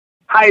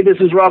Hi,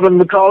 this is Robin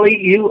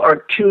McCauley. You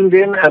are tuned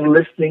in and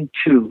listening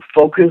to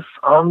Focus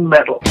on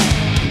Metal.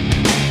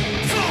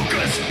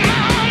 Focus on metal.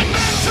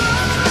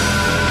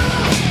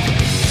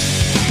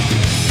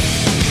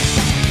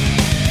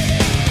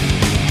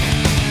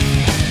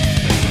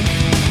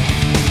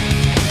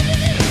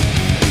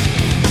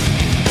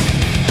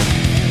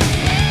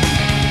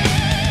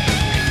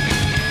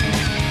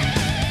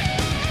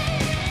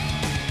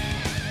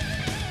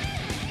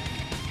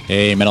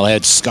 Hey,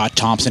 Metalheads, Scott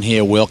Thompson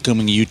here,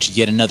 welcoming you to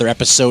yet another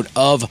episode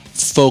of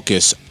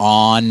Focus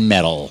on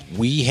Metal.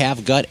 We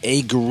have got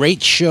a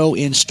great show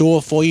in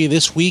store for you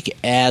this week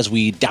as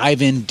we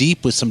dive in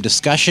deep with some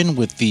discussion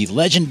with the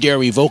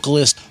legendary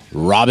vocalist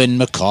Robin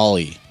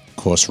McCauley. Of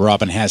course,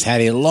 Robin has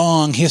had a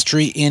long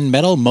history in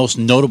metal, most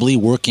notably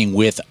working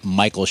with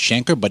Michael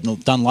Schenker, but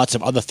done lots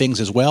of other things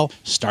as well,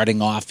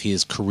 starting off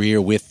his career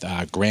with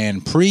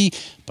Grand Prix,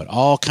 but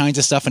all kinds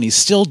of stuff, and he's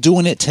still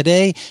doing it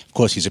today. Of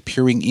course, he's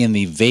appearing in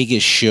the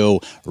Vegas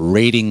show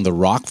Raiding the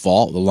Rock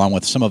Vault, along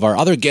with some of our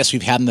other guests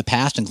we've had in the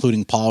past,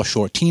 including Paul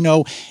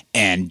Shortino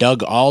and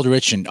Doug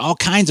Aldrich and all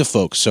kinds of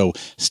folks. So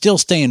still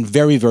staying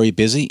very, very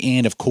busy.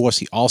 And of course,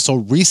 he also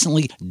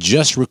recently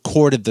just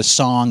recorded the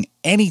song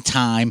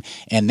Anytime,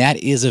 and that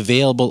is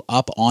available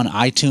up on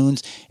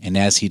iTunes. And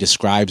as he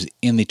describes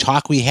in the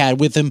talk we had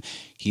with him,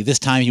 this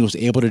time he was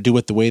able to do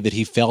it the way that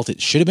he felt it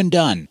should have been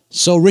done.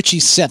 So Richie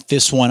set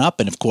this one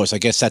up, and of course, I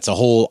guess that's a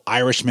whole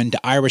Irishman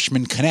to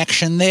Irishman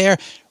connection there.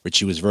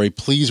 Richie was very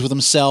pleased with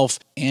himself,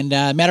 and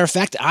matter of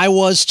fact, I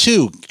was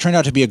too. Turned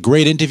out to be a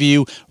great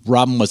interview.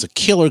 Robin was a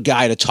killer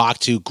guy to talk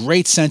to,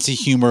 great sense of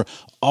humor.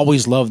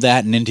 Always loved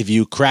that in an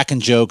interview, cracking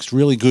jokes,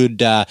 really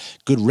good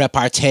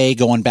repartee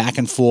going back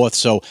and forth.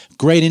 So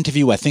great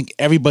interview. I think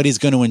everybody's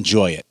going to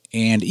enjoy it.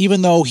 And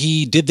even though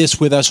he did this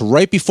with us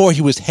right before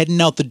he was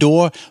heading out the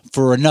door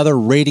for another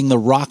Raiding the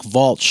Rock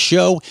Vault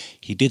show,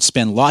 he did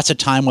spend lots of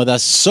time with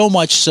us, so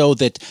much so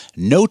that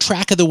no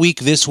track of the week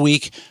this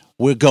week.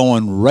 We're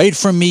going right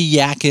from me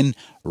yakking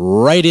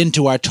right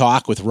into our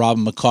talk with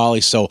Robin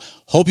McCauley. So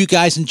hope you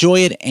guys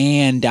enjoy it,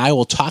 and I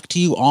will talk to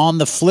you on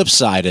the flip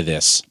side of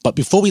this. But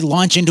before we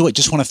launch into it,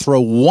 just want to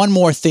throw one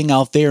more thing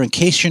out there in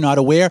case you're not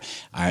aware.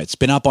 It's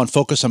been up on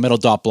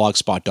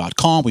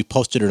focusonmetal.blogspot.com. We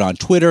posted it on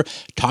Twitter,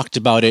 talked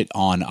about it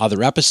on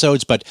other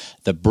episodes, but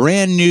the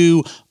brand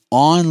new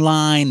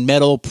online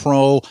Metal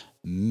Pro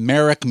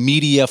Merrick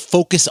Media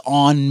Focus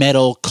on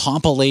Metal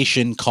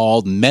compilation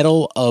called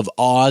Metal of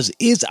Oz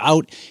is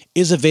out,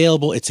 is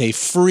available. It's a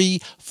free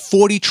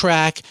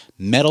 40-track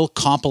metal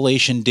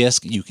compilation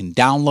disc. You can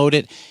download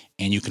it,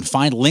 and you can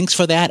find links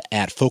for that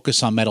at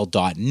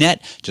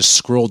focusonmetal.net. Just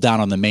scroll down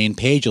on the main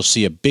page. You'll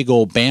see a big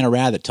old banner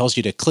ad that tells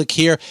you to click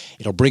here.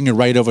 It'll bring you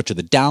right over to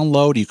the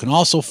download. You can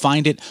also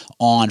find it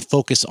on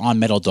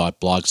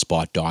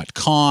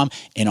focusonmetal.blogspot.com.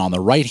 And on the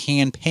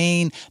right-hand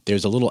pane,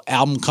 there's a little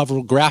album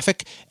cover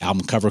graphic.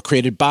 Album cover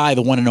created by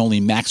the one and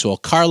only Maxwell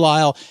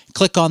Carlisle.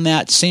 Click on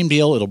that. Same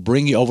deal. It'll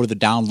bring you over to the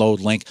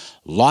download link.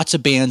 Lots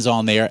of bands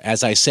on there.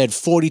 As I said,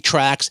 40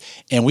 tracks.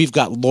 And we've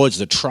got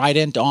Lords of the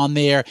Trident on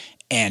there,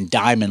 and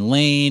Diamond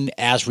Lane,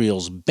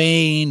 Asriel's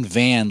Bane,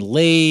 Van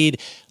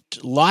Lade.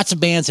 Lots of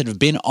bands that have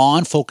been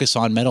on Focus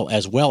on Metal,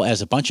 as well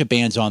as a bunch of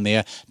bands on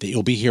there that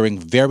you'll be hearing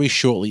very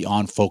shortly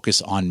on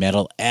Focus on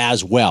Metal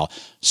as well.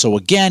 So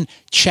again,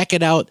 check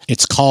it out.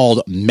 It's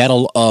called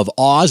Metal of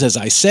Oz. As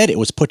I said, it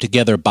was put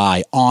together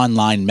by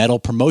Online Metal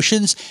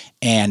Promotions,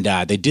 and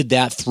they did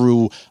that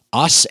through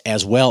us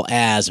as well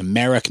as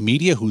Merrick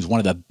Media, who's one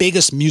of the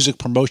biggest music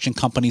promotion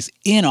companies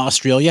in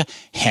Australia,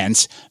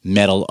 hence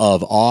Metal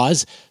of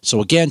Oz. So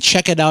again,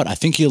 check it out. I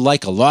think you'll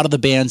like a lot of the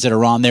bands that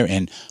are on there,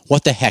 and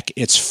what the heck,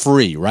 it's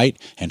free, right?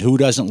 And who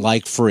doesn't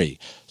like free?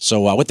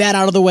 So with that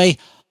out of the way,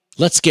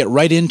 let's get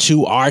right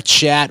into our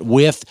chat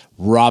with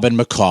Robin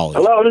McCauley.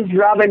 Hello, this is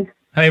Robin.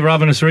 Hey,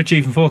 Robin, it's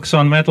Richie from Focus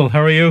on Metal.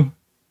 How are you?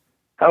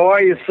 How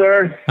are you,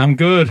 sir? I'm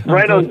good.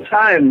 On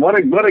time. What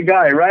a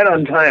guy. Right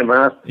on time,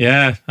 huh?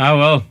 Yeah. Oh,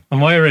 well,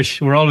 I'm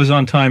Irish. We're always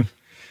on time.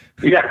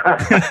 Yeah.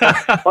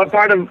 What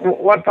part of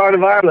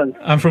Ireland?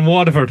 I'm from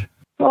Waterford.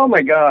 Oh,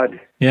 my God.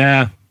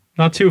 Yeah.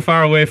 Not too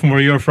far away from where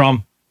you're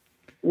from.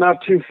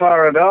 Not too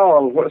far at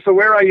all. So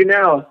where are you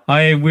now?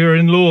 We're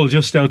in Lowell,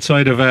 just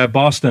outside of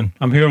Boston.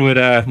 I'm here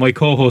with my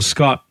co-host,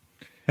 Scott.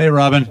 Hey,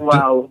 Robin.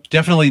 Wow.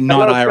 Definitely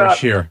not Hello, Irish Scott.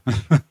 here.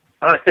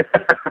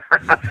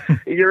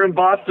 You're in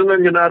Boston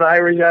and you're not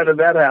Irish. How did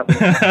that happen?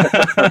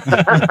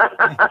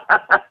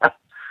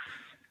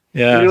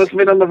 Yeah. You must have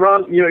been on the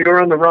wrong. You're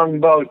on the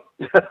wrong boat.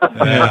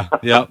 Yeah.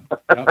 Yep.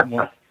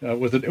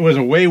 It was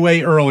a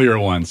way earlier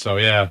one. So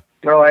yeah.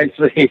 Oh, I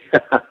see.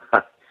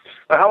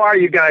 How are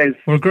you guys?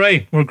 We're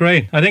great.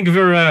 I think if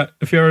you're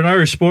an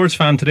Irish sports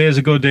fan, today is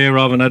a good day,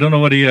 Robin. I don't know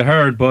whether you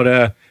heard, but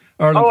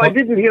Ireland. I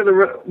didn't hear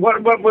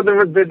what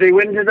did they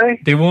win today?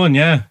 They won.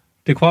 Yeah,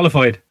 they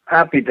qualified.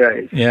 Happy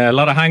days. Yeah, a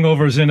lot of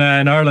hangovers in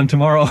Ireland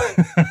tomorrow.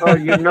 Oh,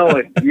 you know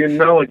it.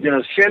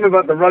 Shame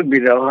about the rugby,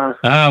 though, huh?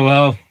 Ah,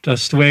 well,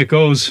 that's the way it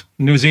goes.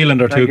 New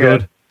Zealand are too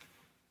good.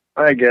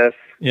 I guess.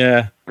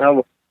 Yeah.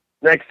 Oh,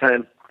 next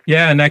time.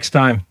 Yeah, next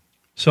time.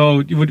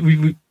 So would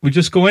we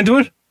just go into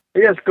it?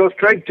 Yes, go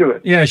straight to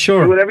it. Yeah,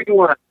 sure. Do whatever you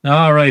want.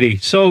 All righty.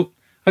 So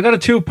I got a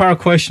two-part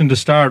question to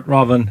start,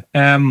 Robin.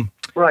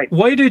 Right.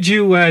 Why did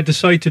you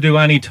decide to do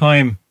Any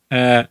Time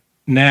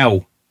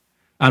Now?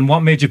 And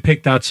what made you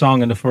pick that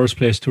song in the first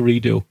place to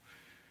redo?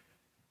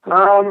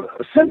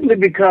 Simply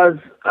because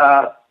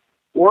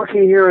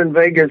working here in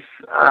Vegas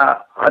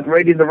at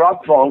Radio the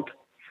Rock Vault,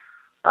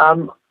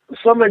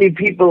 so many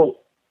people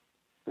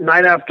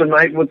night after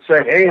night would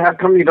say, "Hey, how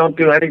come you don't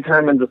do Any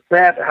Time in the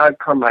set? How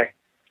come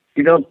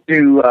you don't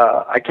do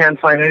I Can't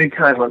Find Any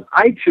Time on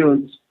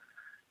iTunes?"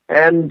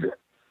 And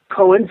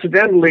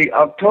coincidentally,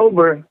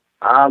 October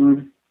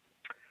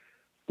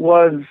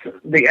was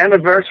the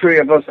anniversary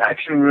of us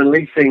actually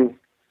releasing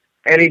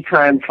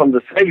Anytime from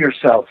the Save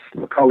Yourself,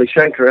 Macaulay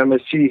Schenker,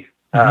 MSG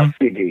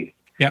CD.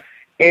 Yep.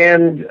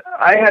 And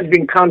I had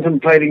been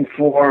contemplating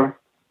for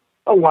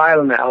a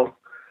while now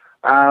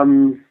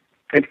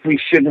if we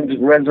shouldn't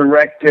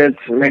resurrect it,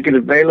 make it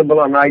available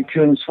on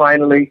iTunes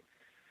finally.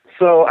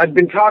 So I'd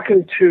been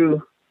talking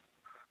to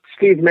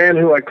Steve Mann,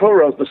 who I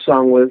co-wrote the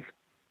song with,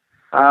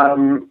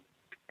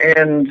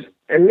 and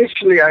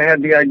initially I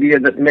had the idea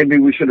that maybe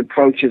we should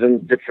approach it in a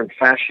different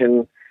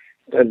fashion,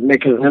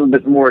 make it a little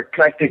bit more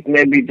eclectic,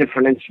 maybe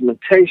different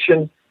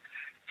instrumentation.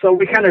 So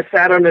we kind of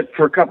sat on it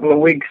for a couple of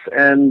weeks,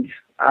 and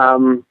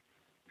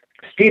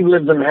Steve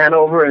lives in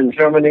Hanover in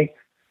Germany.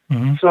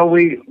 Mm-hmm. So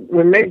we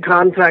made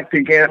contact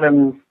again,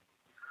 and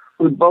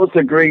we both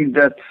agreed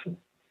that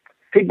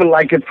people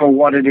like it for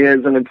what it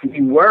is, and if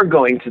we were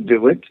going to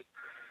do it,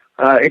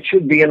 it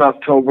should be in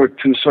October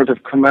to sort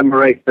of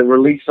commemorate the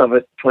release of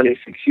it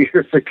 26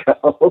 years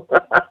ago.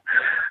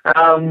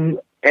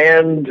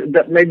 And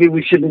that maybe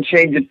we shouldn't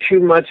change it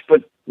too much,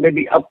 but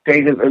maybe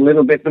update it a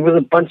little bit. There was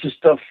a bunch of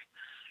stuff,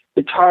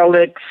 guitar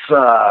licks,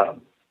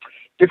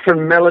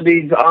 different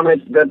melodies on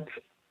it that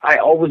I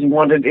always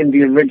wanted in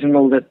the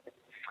original that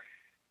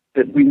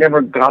we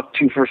never got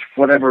to for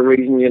whatever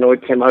reason. You know,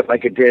 it came out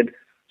like it did.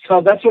 So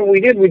that's what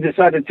we did. We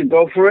decided to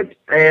go for it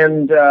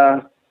and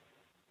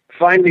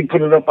finally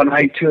put it up on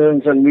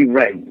iTunes, and we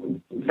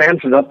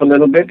vamped it up a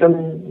little bit,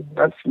 and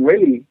that's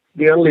really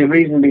the only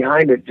reason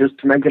behind it, just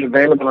to make it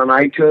available on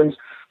iTunes.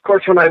 Of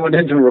course, when I went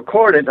in to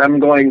record it, I'm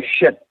going,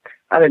 shit,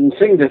 I didn't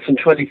sing this in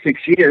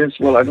 26 years.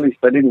 Well, at least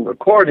I didn't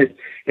record it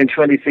in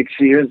 26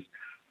 years.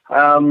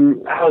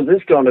 How's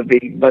this going to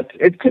be? But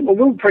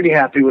we're pretty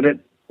happy with it.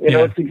 You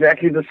know, it's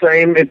exactly the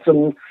same.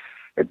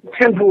 The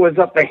tempo is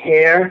up a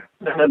hair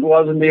than it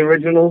was in the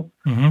original.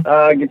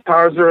 Mm-hmm.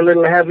 Guitars are a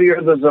little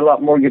heavier. There's a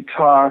lot more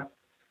guitar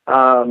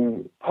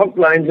hook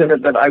lines in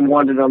it that I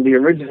wanted on the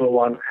original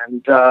one.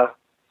 And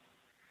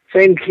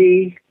same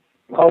key,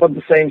 all of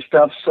the same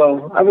stuff.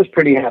 So I was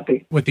pretty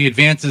happy. With the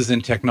advances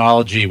in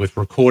technology with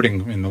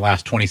recording in the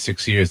last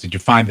 26 years, did you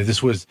find that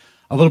this was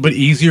a little bit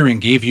easier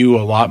and gave you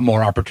a lot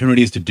more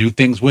opportunities to do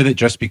things with it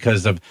just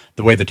because of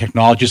the way the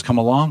technology's come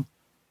along?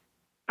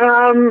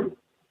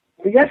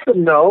 Yes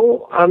and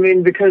no. I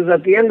mean, because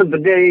at the end of the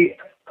day,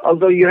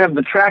 although you have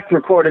the track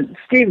recorded,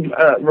 Steve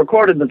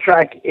recorded the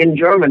track in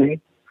Germany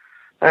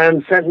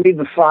and sent me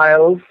the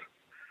files,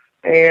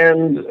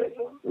 and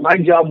my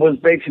job was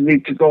basically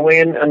to go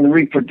in and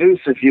reproduce,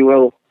 if you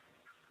will,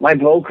 my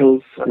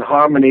vocals and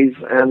harmonies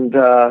and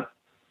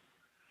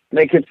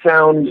make it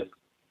sound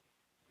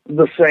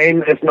the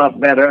same, if not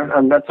better.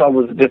 And that's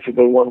always a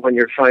difficult one when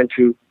you're trying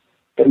to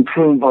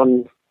improve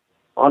on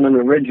an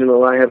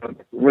original. I have a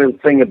real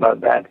thing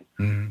about that.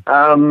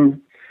 Mm-hmm.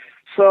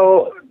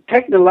 So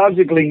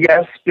technologically,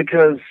 yes,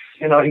 because,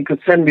 you know, he could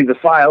send me the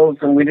files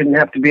and we didn't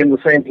have to be in the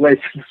same place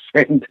at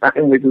the same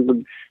time, which is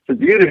a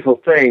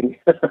beautiful thing.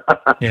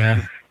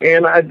 Yeah.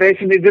 And I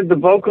basically did the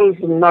vocals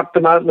and knocked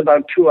them out in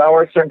about 2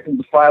 hours, sent them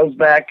the files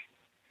back.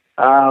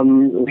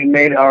 We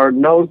made our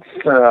notes,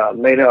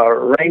 made our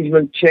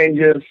arrangement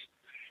changes,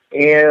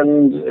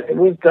 and it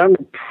was done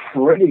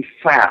pretty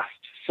fast.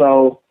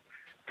 So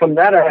from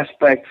that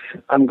aspect,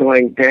 I'm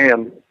going,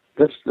 damn,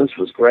 this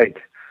was great.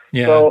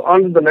 Yeah. So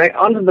on to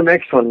the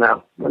next one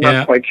now. I'm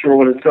not quite sure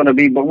what it's going to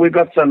be, but I've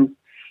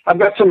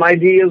got some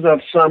ideas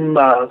of some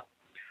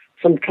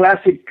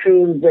classic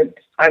tunes that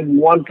I've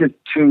wanted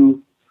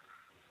to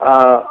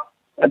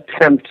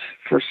attempt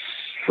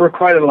for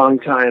quite a long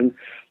time.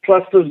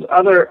 Plus, there's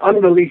other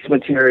unreleased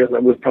material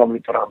that we'll probably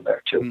put on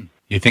there too.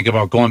 You think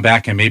about going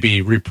back and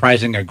maybe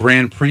reprising a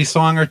Grand Prix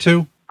song or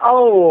two?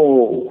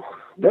 Oh,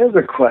 there's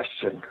a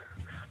question.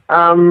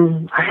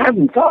 I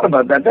hadn't thought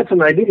about that. That's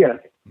an idea.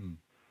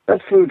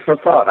 That's food for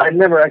thought. I'd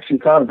never actually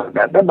thought about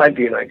that. That might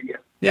be an idea.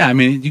 Yeah, I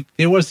mean,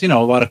 there was, a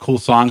lot of cool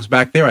songs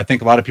back there. I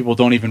think a lot of people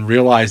don't even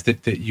realize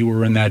that you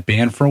were in that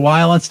band for a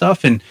while and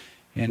stuff. And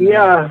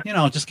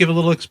just give a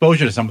little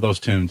exposure to some of those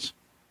tunes.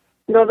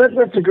 No,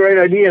 that's a great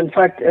idea. In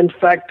fact,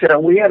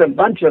 we had a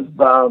bunch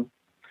of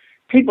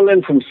people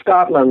in from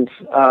Scotland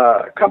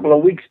a couple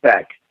of weeks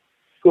back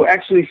who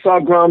actually saw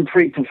Grand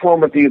Prix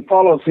perform at the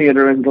Apollo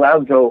Theatre in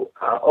Glasgow,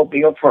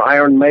 opening up for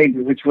Iron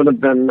Maiden, which would have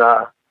been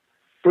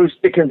Bruce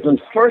Dickinson's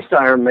first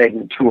Iron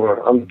Maiden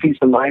tour, on the Peace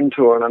of Mind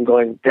tour, and I'm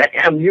going,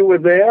 damn, you were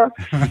there?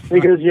 He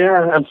goes,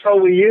 yeah, and so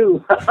were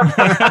you.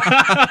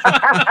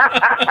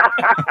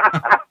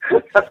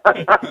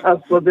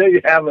 So there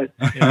you have it.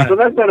 Yeah. So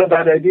that's not a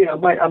bad idea.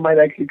 I might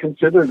actually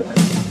consider that.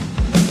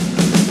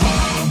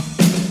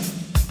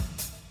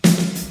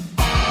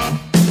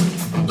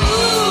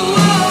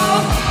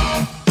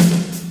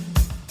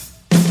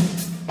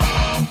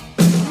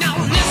 Now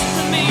listen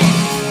to me,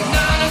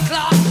 9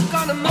 o'clock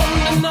on a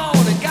Monday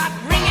morning, got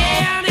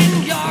ringing in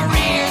your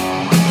ears.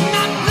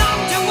 Not long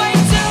to wait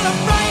till a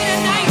Friday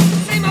night,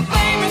 see my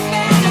favorite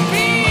band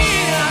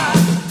appear.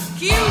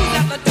 Cues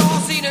at the door,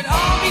 seen it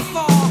all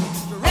before,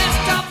 the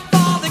rest up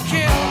for the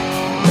kill.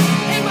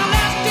 In my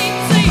last deep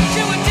sleep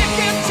to a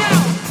ticket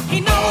town, he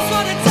knows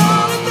what it's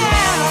all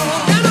about.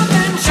 And I've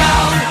been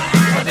shout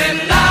a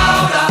bit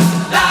louder,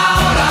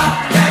 louder,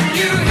 can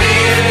you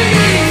hear me?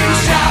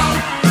 Shout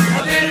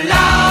a bit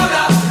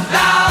louder,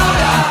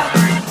 louder.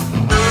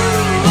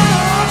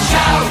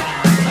 Shout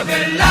a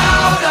bit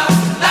louder,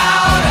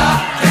 louder.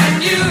 Can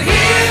you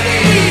hear me?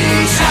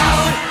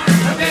 Shout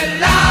a bit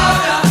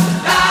louder,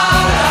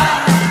 louder.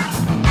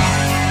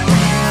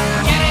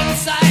 Get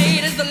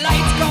inside as the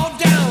lights go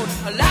down.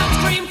 A loud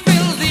scream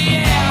fills the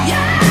air.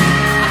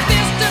 A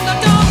fist in the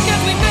dark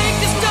as we make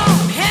the stop.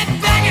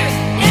 Headbangers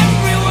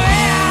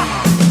everywhere.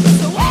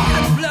 So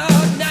on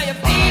blood, now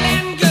you're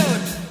feeling good.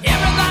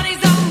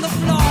 Everybody's on the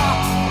floor.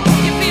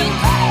 You feel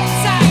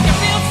inside, you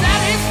feel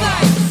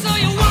satisfied. So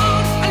you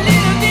want a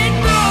little bit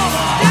more.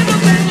 Stand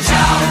up and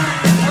shout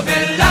a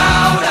bit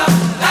louder,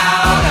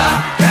 louder.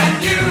 Can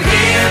you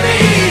hear me?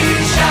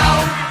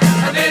 Shout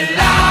a bit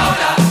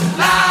louder,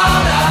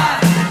 louder.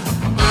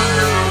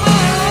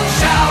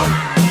 Shout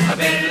a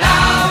bit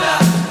louder,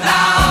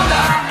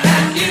 louder.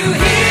 Can you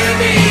hear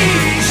me?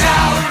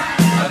 Shout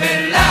a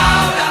bit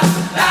louder,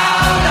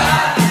 louder.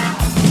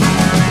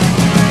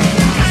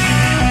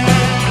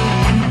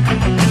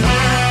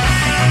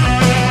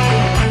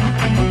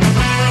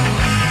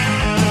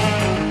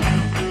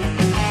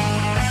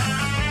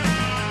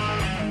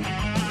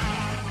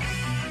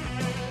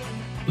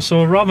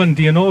 So, Robin,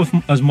 do you know if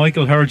has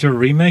Michael heard your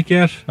remake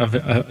yet?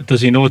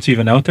 Does he know it's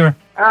even out there?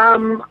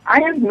 I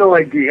have no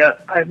idea.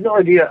 I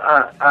know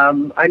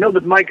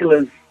that Michael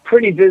is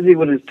pretty busy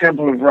with his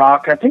Temple of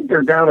Rock. I think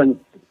they're down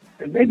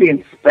maybe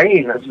in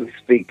Spain as we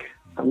speak.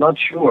 I'm not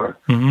sure.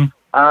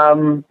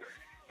 Mm-hmm.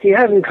 He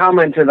hasn't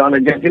commented on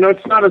it yet. You know,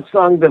 it's not a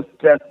song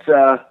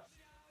that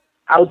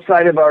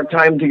outside of our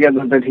time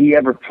together that he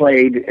ever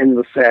played in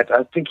the set.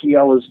 I think he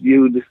always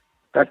viewed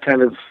that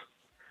kind of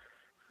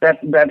that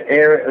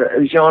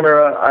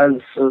genre as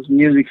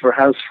music for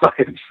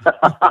housewives.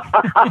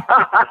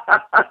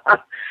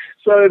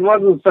 So it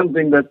wasn't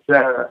something that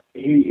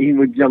he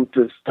would jump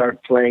to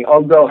start playing.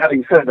 Although,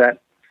 having said that,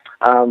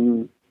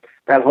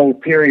 that whole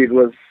period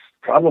was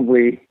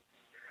probably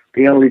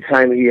the only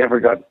time he ever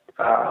got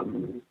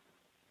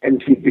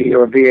MTV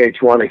or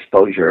VH1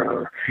 exposure,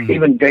 or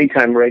even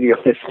daytime radio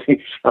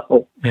listening.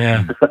 So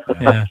Yeah.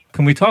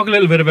 Can we talk a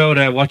little bit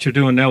about what you're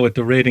doing now with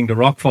the Raiding the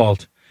Rock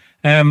Vault?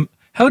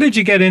 How did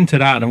you get into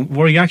that, and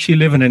were you actually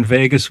living in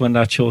Vegas when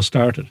that show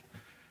started?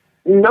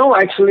 No,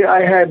 actually,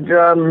 I had.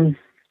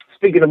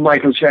 Speaking of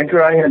Michael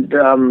Schenker,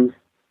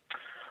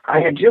 I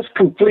had just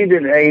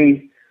completed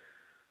a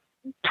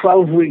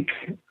 12-week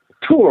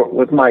tour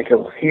with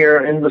Michael here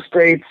in the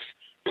States,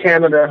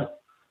 Canada,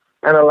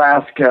 and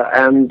Alaska.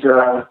 And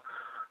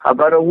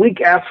about a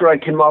week after I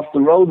came off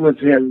the road with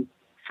him,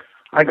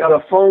 I got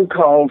a phone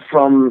call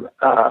from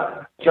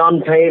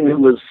John Payne, who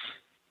was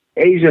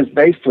Asia's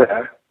bass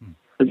player,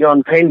 the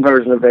John Payne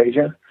version of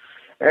Asia.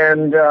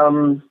 And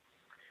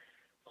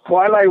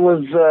while I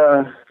was,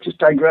 just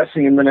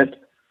digressing a minute,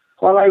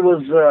 while I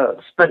was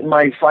spent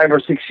my 5 or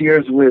 6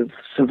 years with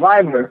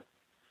Survivor,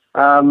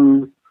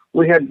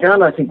 we had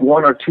done, I think,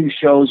 1 or 2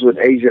 shows with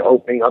Asia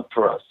opening up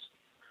for us.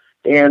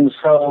 And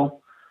so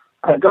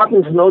I've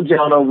gotten to know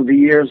John over the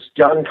years.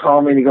 John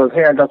called me and he goes,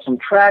 hey, I got some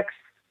tracks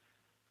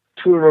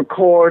to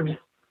record.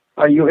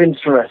 Are you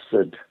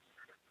interested?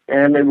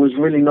 And there was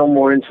really no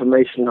more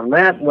information on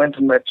that. Went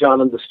and met John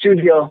in the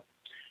studio,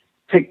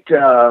 picked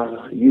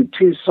a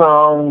U2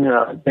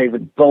 song,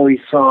 David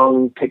Bowie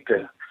song, picked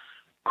a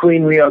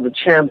Queen, We Are the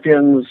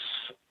Champions,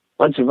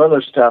 bunch of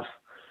other stuff.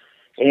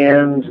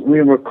 And we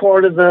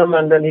recorded them,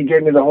 and then he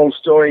gave me the whole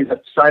story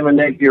that Simon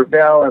Napier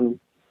Bell and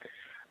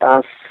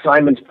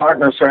Simon's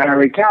partner, Sir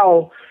Harry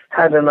Cowell,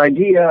 had an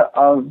idea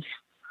of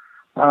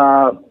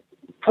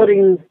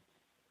putting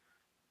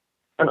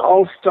an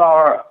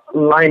all-star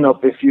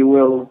lineup, if you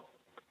will,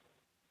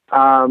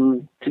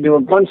 to do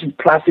a bunch of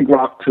classic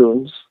rock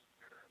tunes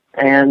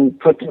and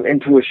put them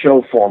into a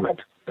show format.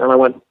 And I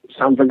went,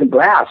 sounds like a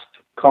blast.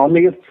 Call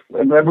me if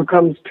it ever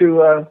comes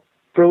to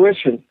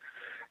fruition.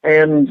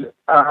 And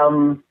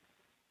I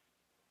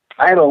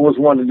had always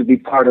wanted to be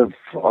part of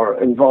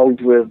or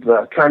involved with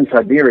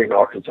Trans-Siberian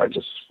Orchestra. I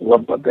just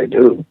love what they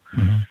do.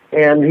 Mm-hmm.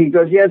 And he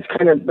goes, yeah, it's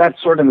kind of that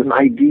sort of an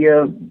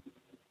idea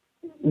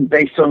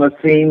based on a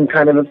theme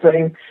kind of a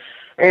thing.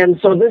 And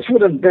so this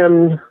would have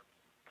been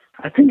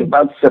I think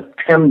about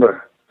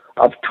September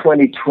of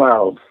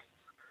 2012.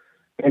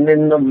 And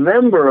in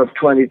November of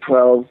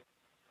 2012,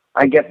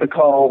 I get the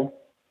call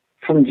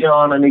from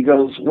John, and he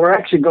goes, we're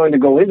actually going to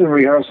go into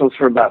rehearsals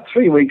for about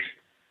 3 weeks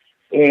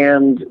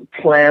and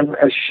plan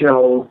a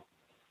show,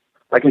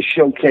 like a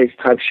showcase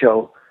type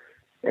show,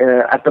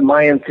 at the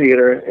Mayan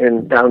Theater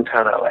in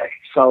downtown LA.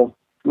 So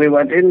we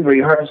went in,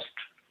 rehearsed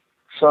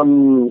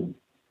some,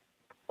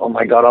 oh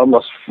my God,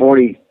 almost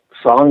 40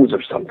 songs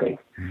or something.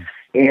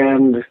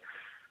 And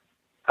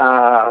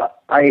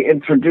I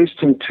introduced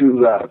him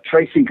to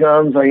Tracy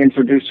Guns. I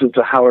introduced him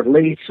to Howard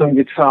Leese on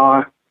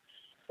guitar.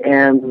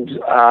 And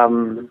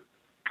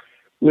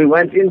we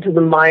went into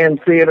the Mayan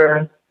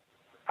Theater,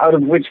 out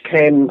of which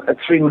came a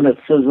 3-minute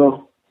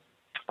sizzle.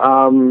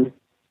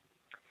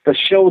 The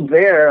show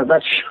there,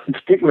 that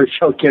particular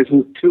showcase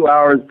was 2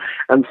 hours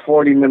and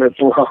 40 minutes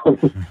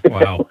long.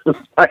 Wow.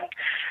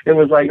 It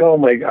was like, oh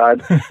my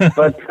God.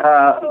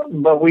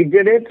 But we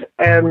did it.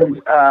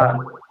 And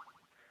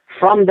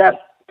from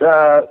that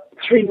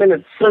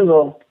 3-minute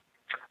sizzle,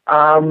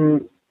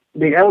 the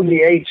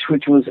LVH,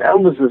 which was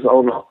Elvis's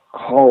own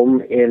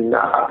home in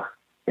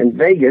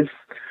Vegas,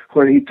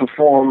 where he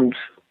performed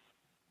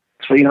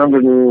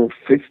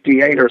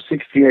 358 or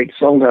 68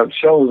 sold-out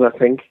shows, I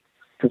think,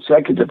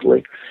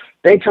 consecutively.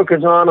 They took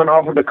us on and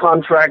offered a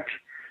contract,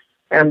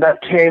 and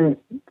that came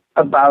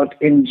about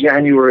in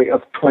January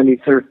of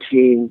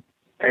 2013,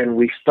 and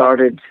we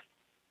started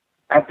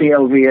at the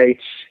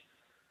LVH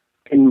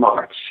in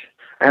March.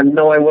 And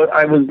no, I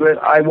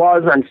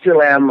was and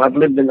still am. I've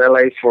lived in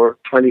LA for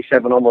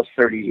 27, almost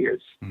 30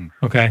 years.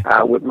 Okay.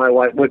 With my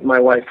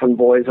wife and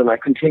boys, and I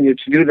continue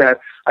to do that.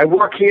 I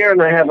work here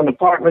and I have an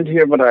apartment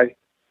here, but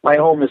my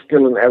home is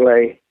still in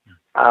LA.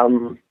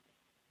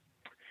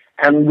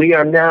 And we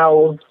are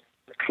now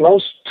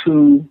close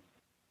to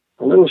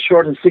a little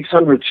short of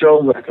 600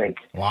 shows, I think.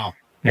 Wow.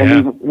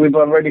 And we've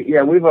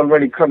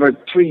already covered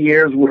 3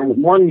 years. We're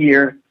 1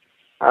 year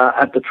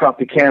at the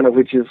Tropicana,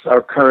 which is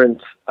our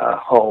current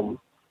home.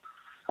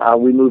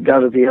 We moved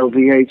out of the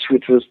LVH,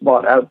 which was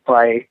bought out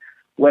by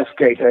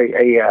Westgate,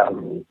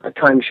 a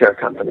timeshare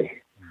company.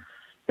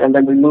 And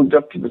then we moved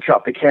up to the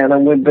Tropicana,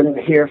 and we've been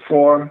here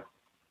for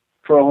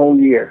a whole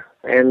year.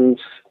 And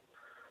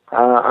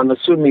I'm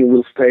assuming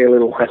we'll stay a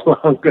little while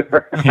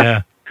longer.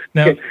 Yeah.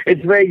 Now,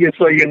 it's Vegas,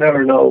 so you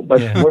never know,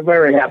 but we're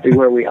very happy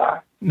where we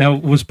are. Now,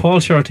 was Paul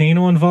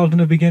Shortino involved in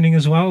the beginning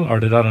as well, or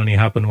did that only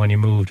happen when you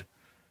moved?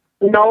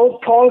 No,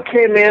 Paul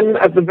came in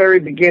at the very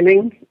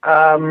beginning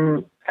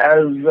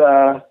as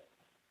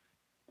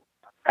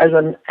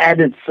an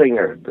added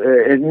singer.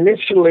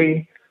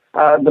 Initially,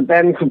 the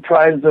band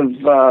comprised of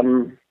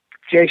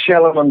Jay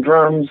Shellham on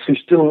drums, who's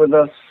still with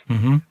us.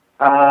 Mm-hmm.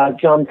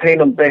 John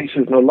Payne on bass,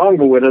 who's no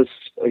longer with us.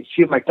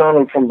 Hugh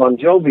McDonald from Bon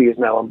Jovi is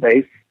now on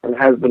bass and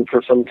has been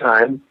for some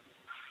time.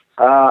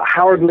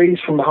 Howard Leese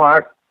from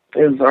Heart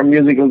is our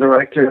musical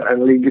director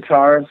and lead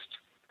guitarist.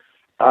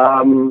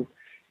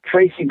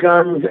 Tracy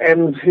Guns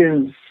ends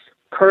his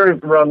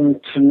current run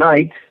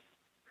tonight.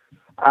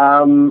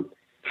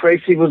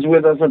 Tracy was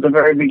with us at the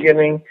very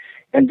beginning,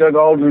 and Doug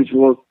Aldridge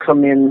will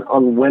come in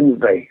on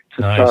Wednesday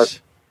to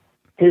start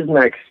his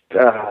next.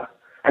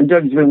 And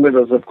Doug's been with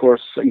us, of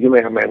course. You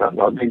may or may not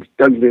know.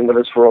 Doug's been with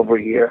us for over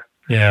a year.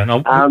 Yeah,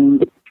 no,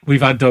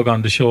 we've had Doug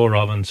on the show,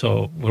 Robin,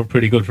 so we're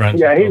pretty good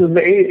friends. Yeah, he's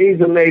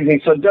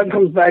amazing. So Doug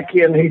comes back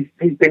in.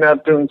 He's been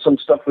out doing some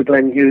stuff with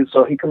Glenn Hughes,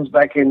 so he comes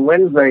back in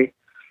Wednesday,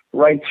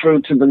 right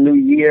through to the new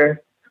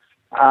year.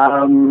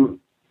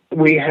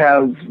 We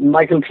have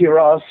Michael T.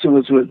 Ross, who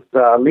was with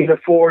Lita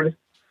Ford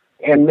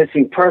and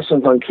Missing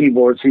Persons on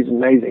keyboards. He's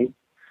amazing.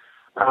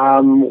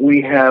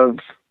 We have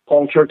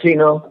Paul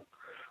Shortino.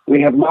 We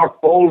have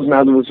Mark Bowles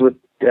now that was with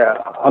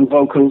on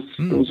vocals.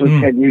 It was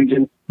with Ted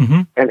Nugent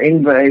and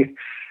Ingve.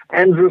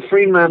 Andrew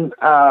Freeman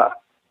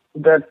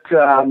that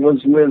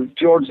was with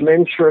George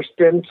Lynch for a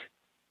stint,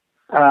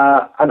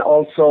 and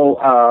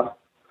also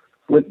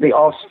with The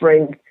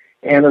Offspring,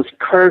 and is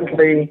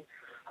currently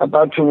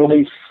about to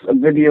release a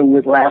video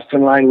with Last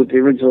in Line with the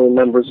original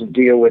members of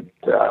Dio, with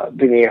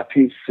Vinny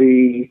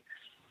Appice.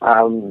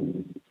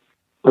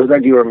 Was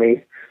that you or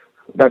me?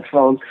 That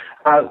phone.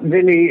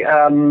 Vinny,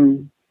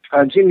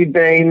 Jimmy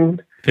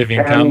Bain,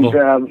 Vivian Campbell.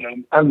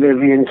 And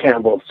Vivian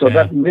Campbell. So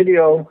that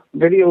video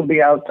will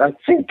be out, I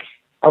think,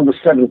 on the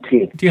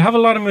 17th. Do you have a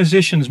lot of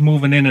musicians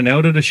moving in and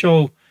out of the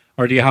show,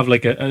 or do you have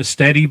like a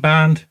steady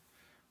band?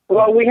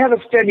 Well, we have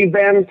a steady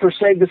band per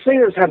se. The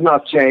singers have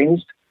not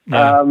changed,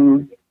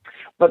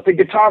 but the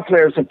guitar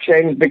players have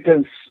changed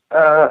because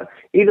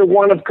either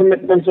one of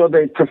commitments or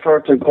they prefer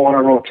to go on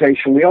a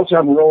rotation. We also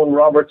have Rowan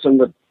Robertson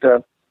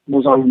that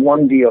was on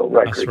one Dio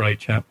record. That's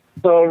right, yeah.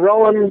 So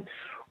Rowan,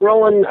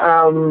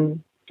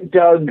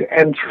 Doug,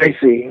 and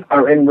Tracy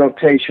are in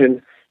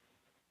rotation.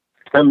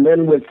 And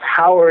then with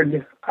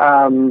Howard,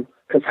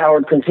 because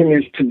Howard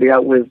continues to be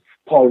out with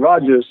Paul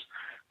Rogers,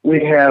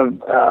 we have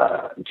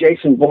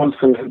Jason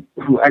Bonson,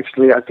 who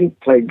actually, I think,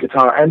 played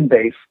guitar and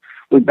bass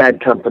with Bad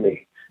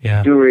Company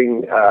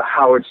during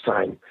Howard's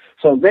time.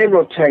 So they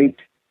rotate.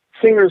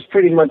 Singers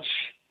pretty much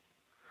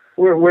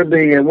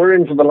we're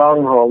into the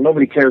long haul.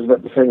 Nobody cares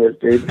about the singers,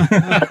 dude.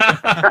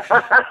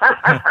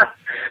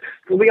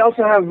 We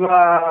also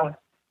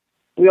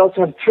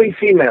have 3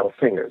 female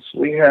singers.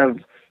 We have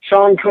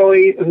Sean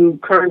Coy, who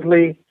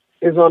currently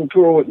is on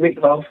tour with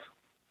Meatloaf.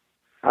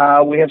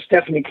 We have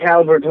Stephanie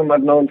Calvert, whom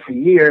I've known for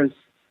years,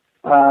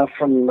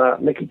 from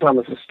Mickey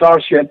Thomas's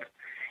Starship,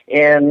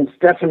 and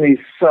Stephanie's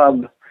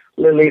sub,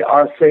 Lily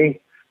Arce.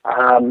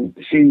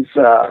 She's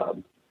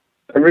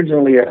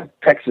originally a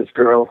Texas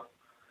girl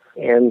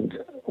and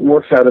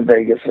works out of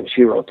Vegas, and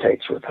she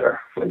rotates with her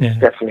when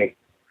Stephanie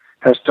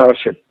has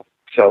Starship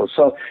shows.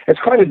 So it's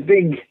quite a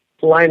big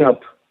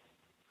lineup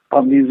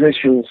of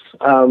musicians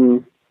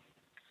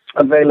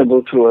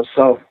available to us.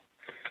 So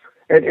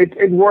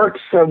it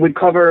works. We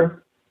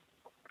cover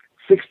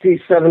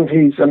 60s,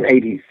 70s, and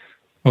 80s.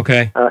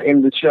 Okay.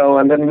 In the show,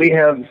 and then we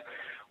have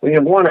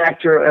 1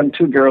 actor and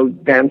 2 girl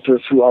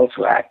dancers who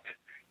also act,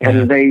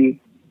 and they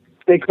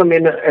come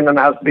in and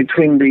out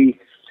between the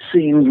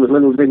scenes with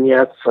little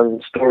vignettes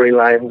and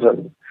storylines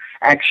and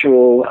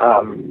actual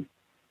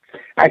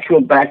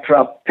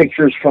backdrop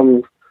pictures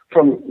from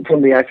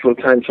the actual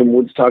times, from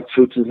Woodstock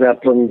through to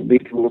Zeppelin,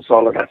 Beatles,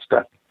 all of that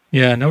stuff.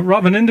 Yeah. Now,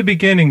 Robin, in the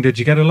beginning, did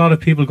you get a lot of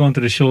people going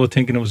to the show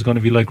thinking it was going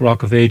to be like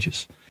Rock of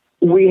Ages?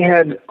 We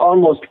had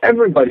almost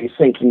everybody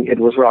thinking it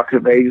was Rock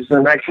of Ages.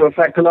 In actual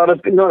fact,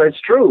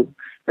 it's true.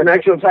 In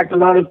actual fact, a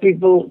lot of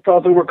people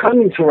thought they were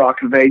coming to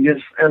Rock of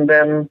Ages and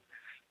then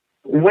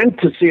went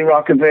to see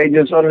Rock of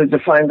Ages only to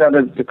find out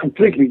it's a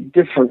completely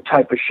different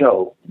type of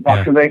show.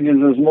 Rock of Ages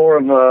is more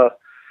of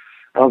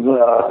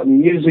a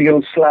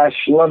musical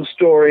 / love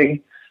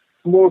story,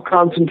 more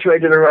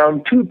concentrated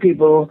around 2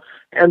 people,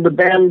 and the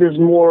band is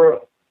more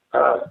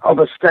of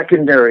a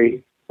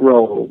secondary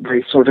role.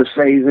 They sort of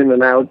phase in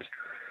and out.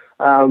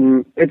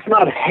 It's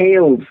not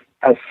hailed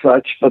as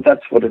such, but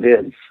that's what it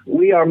is.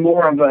 We're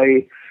more of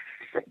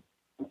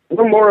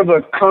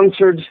a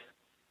concert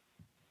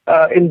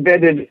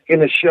embedded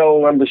in a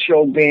show, and the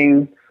show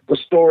being the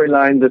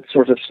storyline that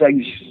sort of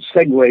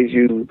segues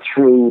you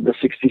through the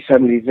 60s,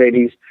 70s,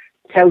 80s,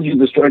 tells you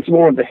the story. It's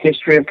more of the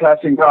history of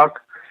classic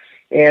rock,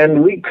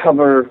 and we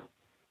cover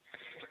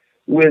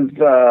with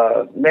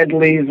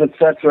medleys,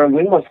 etc.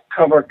 We must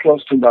cover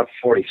close to about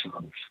 40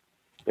 songs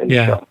in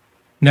the show.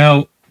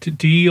 Now,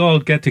 do you all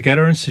get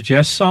together and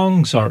suggest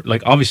songs, or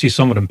like obviously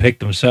some of them pick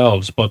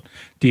themselves, but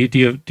do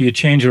you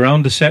change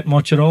around the set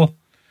much at all?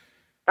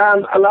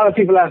 A lot of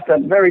people ask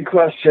that very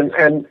question,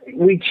 and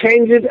we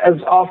change it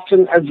as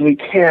often as we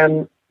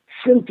can,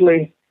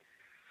 simply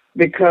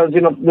because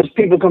there's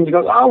people come to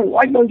go, oh,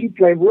 why don't you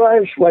play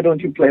Rush? Why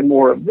don't you play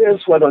more of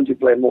this? Why don't you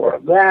play more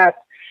of that?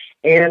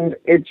 And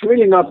it's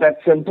really not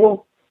that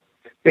simple,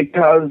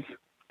 because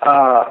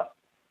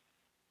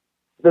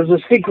there's a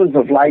sequence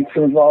of lights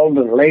involved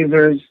and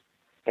lasers,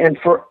 and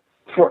for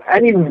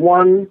any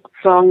one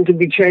song to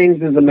be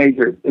changed is a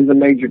major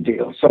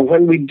deal. So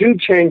when we do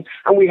change,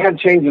 and we have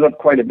changed it up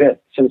quite a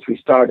bit since we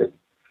started,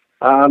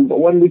 but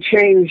when we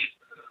change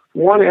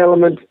one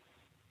element,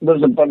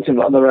 there's a bunch of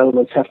other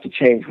elements have to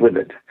change with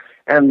it,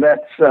 and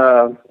that's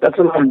a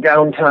lot of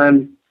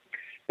downtime,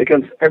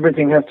 because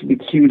everything has to be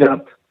queued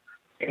up,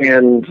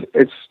 and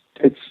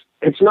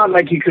it's not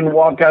like you can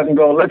walk out and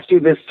go, let's do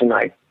this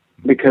tonight,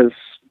 because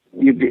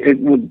it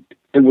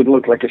would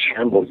look like a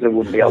shambles. It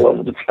would be all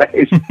over the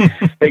place,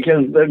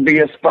 because there'd be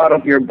a spot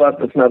up your butt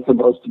that's not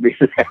supposed to be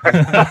there.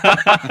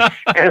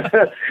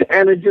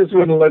 and it just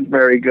wouldn't look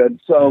very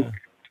good. So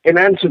in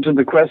answer to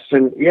the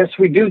question, yes,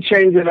 we do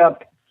change it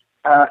up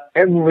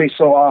every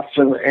so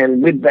often,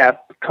 and with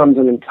that comes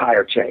an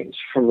entire change,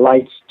 from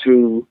lights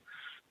to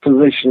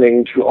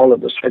positioning to all of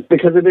this,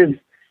 because it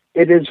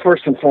is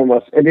first and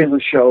foremost, it is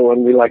a show,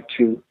 and we like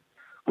to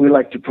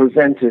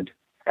present it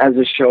as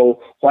a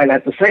show, while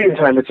at the same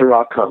time it's a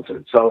rock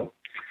concert. So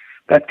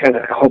that kind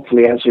of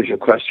hopefully answers your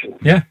question.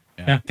 Yeah.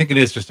 I think it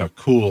is just a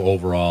cool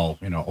overall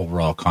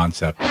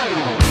concept.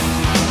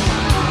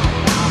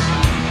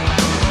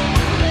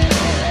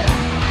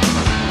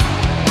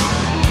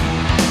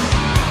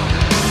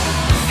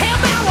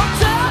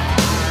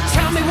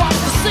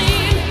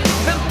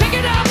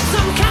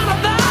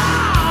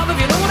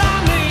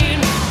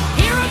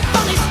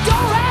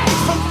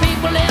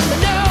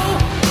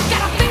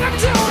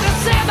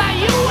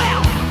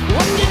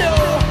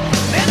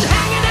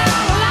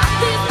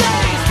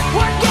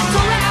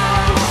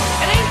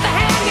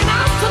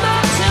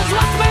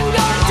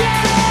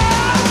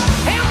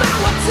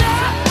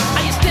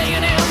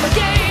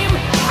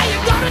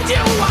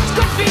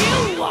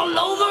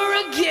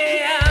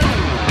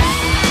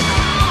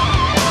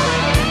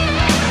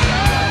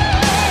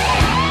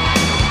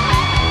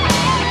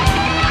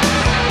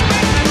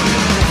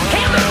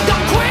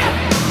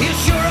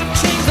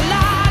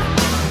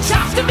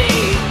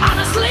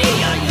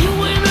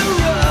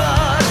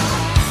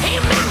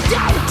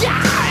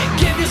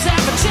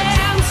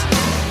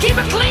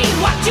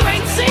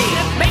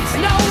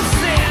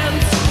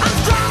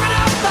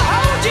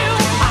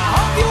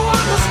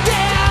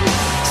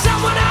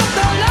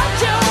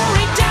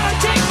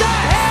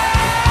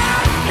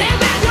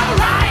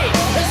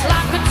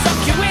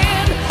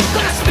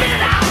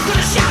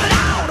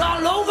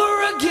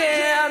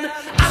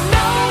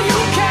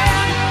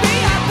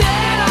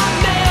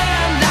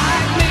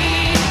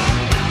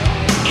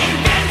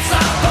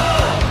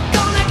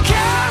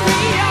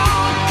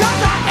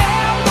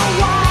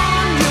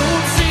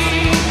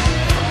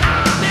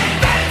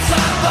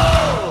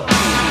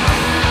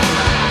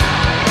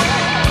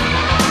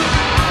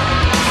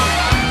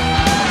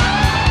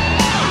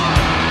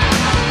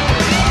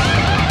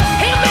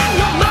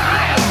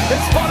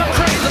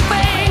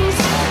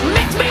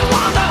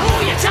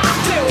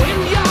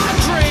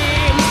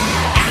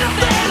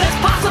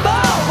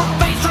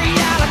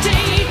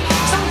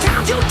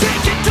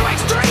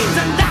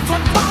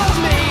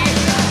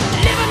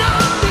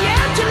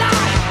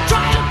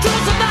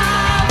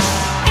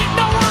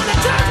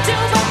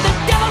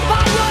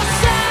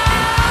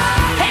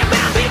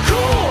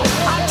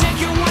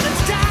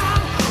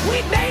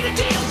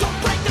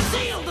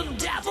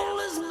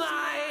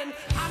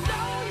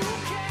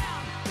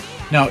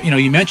 Now,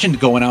 you mentioned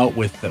going out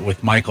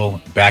with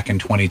Michael back in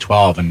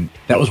 2012, and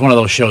that was one of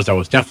those shows I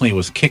was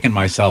kicking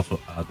myself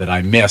that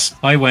I missed.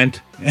 I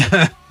went.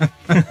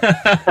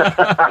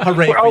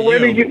 Hooray for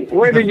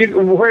where did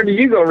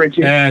you go,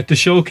 Richie? The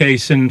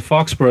showcase in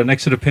Foxborough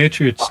next to the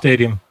Patriots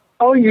Stadium.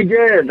 Oh, you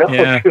did. Oh,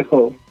 Yeah.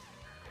 cool.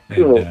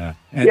 Cool. And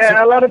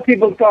Yeah, a lot of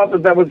people thought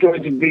that was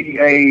going to be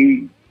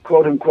a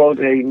quote-unquote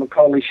a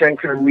Macaulay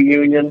Schenker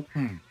reunion.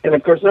 And,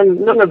 of course,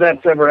 none of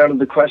that's ever out of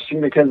the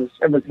question because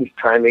everything's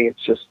timing.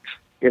 It's just,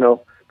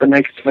 the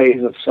next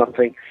phase of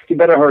something. You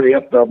better hurry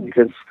up, though,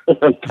 because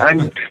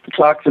the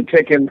clocks are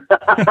ticking.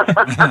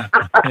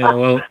 Yeah,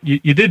 well,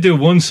 you did do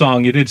one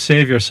song. You did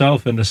Save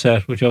Yourself in the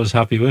set, which I was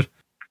happy with.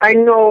 I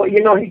know,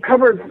 he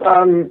covered,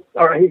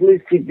 or at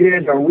least he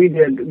did, or we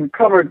did, we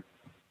covered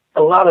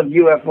a lot of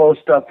UFO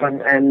stuff,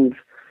 and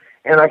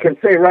I can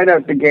say right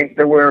out the gate,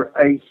 there were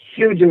a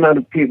huge amount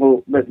of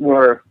people that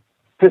were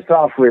pissed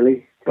off,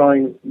 really,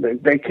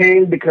 they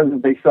came because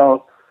they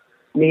saw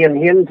me and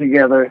him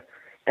together,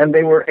 and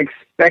they were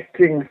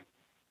expecting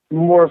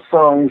more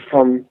songs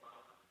from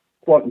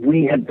what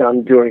we had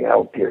done during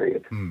our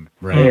period.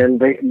 right. And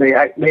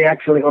they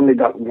actually only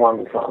got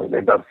one song.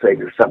 They got Save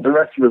Yourself. The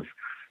rest was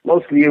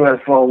mostly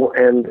UFO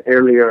and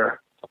earlier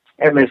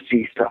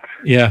MSG stuff.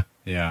 Yeah.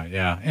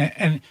 Yeah.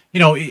 And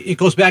it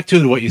goes back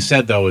to what you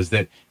said, though, is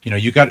that,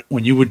 you got,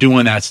 when you were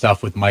doing that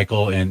stuff with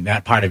Michael and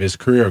that part of his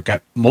career,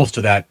 got most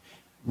of that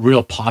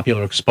real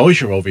popular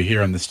exposure over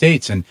here in the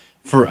States. And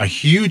for a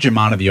huge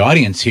amount of the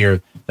audience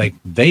here, like,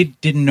 they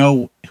didn't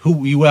know who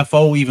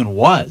UFO even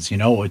was.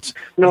 It's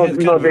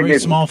kind of a very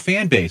small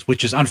fan base,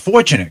 which is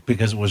unfortunate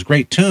because it was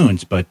great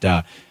tunes. But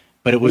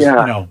it was,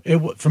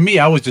 for me,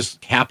 I was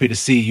just happy to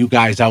see you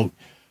guys out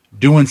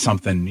doing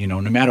something,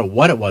 no matter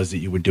what it was that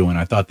you were doing.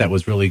 I thought that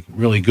was really,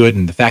 really good.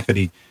 And the fact that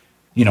he,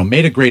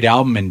 made a great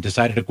album and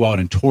decided to go out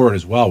and tour it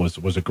as well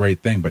was a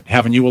great thing. But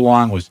having you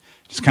along was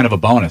just kind of a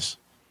bonus.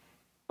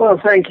 Well,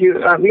 thank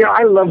you.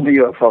 I love the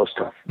UFO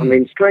stuff. I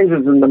mean,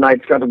 Strangers in the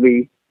Night's got to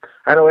be,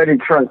 I know Eddie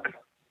Trunk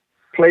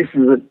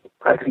places it,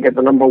 I think, at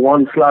the number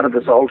one slot of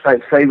his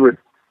all-time favorite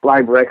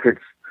live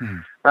records.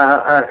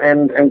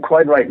 And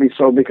quite rightly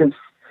so, because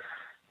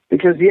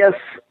yes,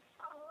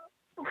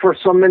 for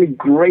so many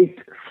great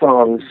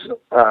songs,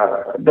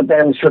 the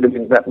band should have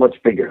been that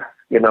much bigger,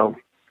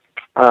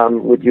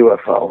 with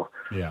UFO.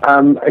 Yeah.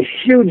 A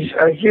huge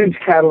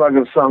catalog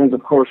of songs,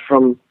 of course,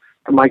 from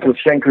the Michael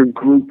Schenker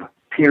group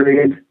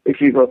period, if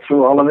you go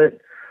through all of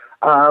it.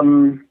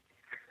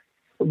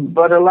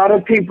 But a lot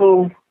of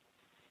people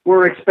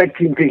were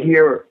expecting to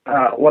hear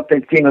what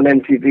they'd seen on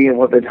MTV and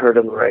what they'd heard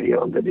on the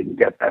radio, and they didn't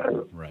get that.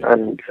 Right.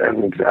 And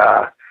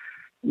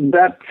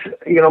that,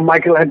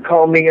 Michael had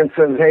called me and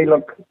said, "Hey,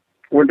 look,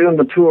 we're doing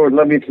the tour. I'd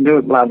love you to do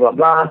it, blah, blah,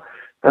 blah."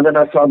 And then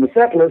I saw the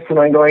set list, and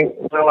I'm going,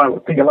 well, I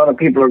think a lot of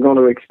people are going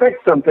to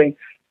expect something.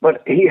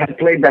 But he had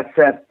played that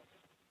set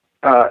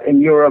in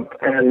Europe,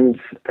 and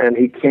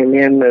he came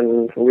in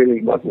and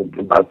really wasn't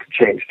about to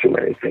change too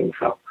many things.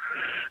 So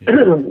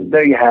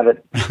there you have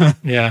it.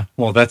 Yeah.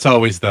 Well, that's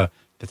always the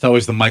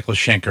Michael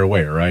Schenker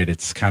way, right?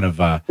 It's kind of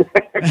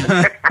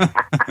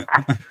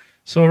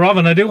So,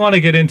 Robin, I do want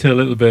to get into a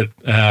little bit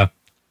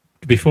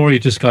before you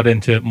just got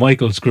into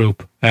Michael's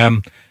group.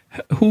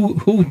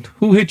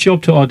 Who hit you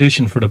up to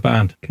audition for the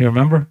band? Can you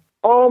remember?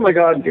 Oh my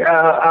God!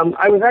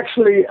 I was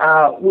actually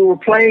we were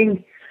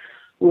playing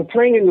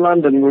in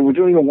London. We were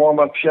doing a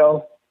warm-up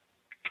show,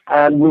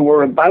 and we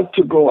were about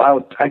to go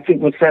out. I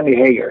think with Sammy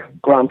Hagar,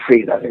 Grand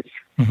Prix, that is.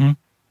 Mm-hmm.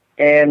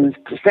 And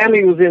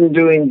Sammy was in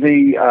doing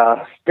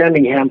the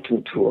Standing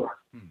Hampton tour,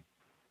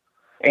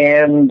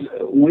 and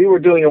we were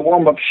doing a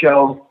warm-up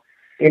show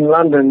in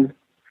London,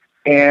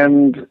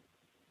 and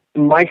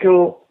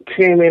Michael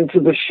came into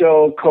the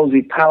show.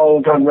 Cozy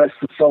Powell, God rest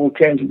his soul,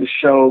 came to the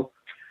show.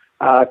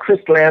 Chris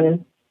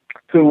Glenn,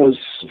 who was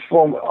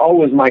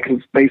always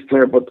Michael's bass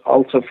player, but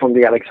also from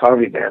the Alex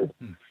Harvey band.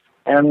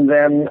 And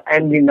then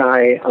Andy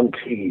Nye on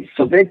keys.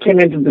 So they came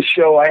into the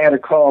show. I had a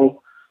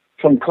call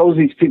from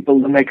Cozy's people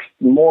the next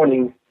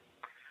morning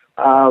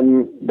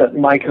that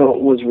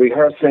Michael was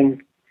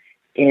rehearsing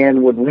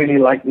and would really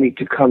like me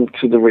to come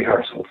to the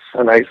rehearsals.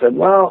 And I said,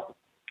 well,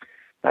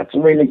 that's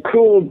really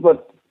cool,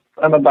 but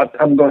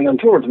I'm going on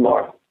tour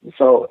tomorrow.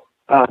 So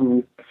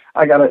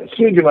I got a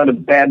huge amount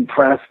of bad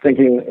press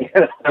thinking,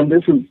 and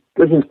this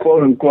is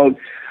quote unquote,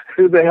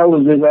 who the hell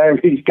is this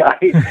Irish guy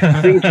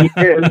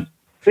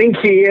think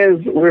he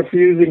is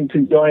refusing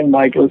to join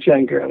Michael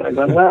Schenker? And I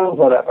said, well,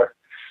 whatever.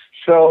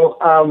 So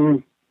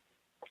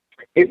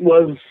it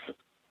was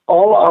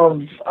all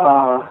of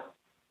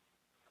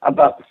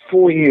about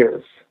 4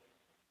 years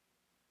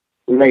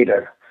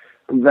later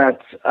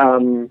that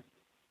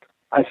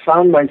I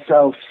found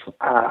myself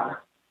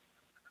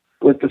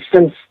with the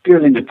since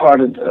dearly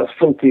departed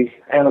Filthy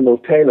Animal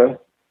Taylor,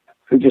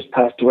 who just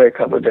passed away a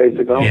couple of days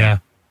ago. Yeah.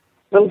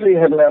 Filthy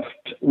had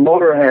left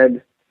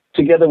Motorhead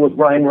together with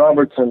Brian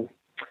Robertson.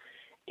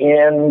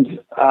 And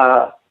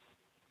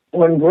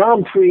when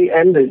Grand Prix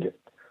ended,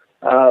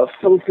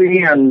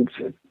 Filthy and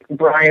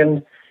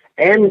Brian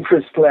and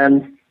Chris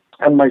Glenn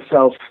and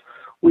myself,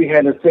 we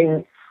had a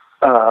thing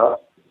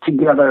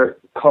together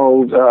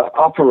called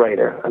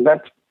Operator, and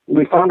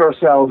we found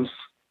ourselves,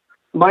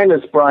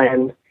 minus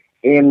Brian,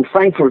 in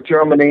Frankfurt,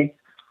 Germany,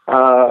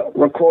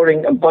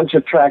 recording a bunch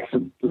of tracks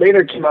that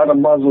later came out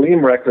on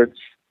Mausoleum Records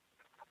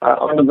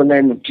under the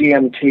name of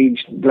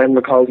GMT, Glenn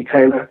McCauley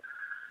Taylor.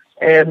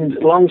 And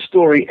long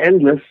story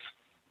endless,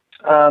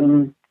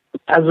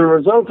 as a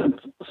result of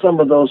some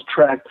of those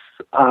tracks,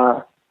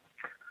 a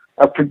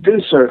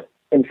producer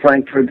in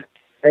Frankfurt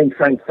named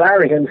Frank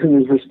Farian, who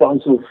was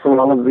responsible for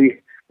all of the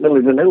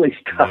Milli Vanilli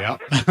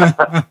stuff,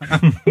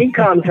 he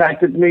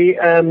contacted me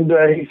and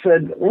he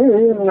said,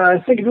 I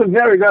think it's a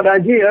very good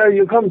idea.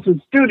 You come to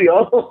the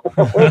studio.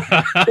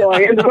 So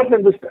I ended up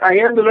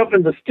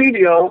in the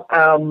studio,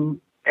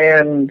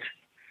 and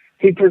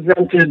he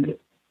presented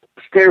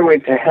Stairway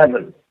to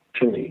Heaven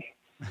to me.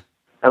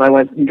 And I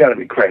went, you got to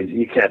be crazy.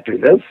 You can't do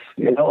this,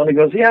 And he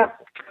goes, yeah,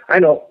 I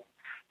know,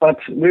 but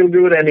we'll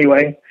do it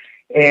anyway.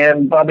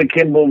 And Bobby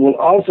Kimball will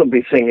also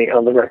be singing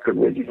on the record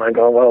with you. And I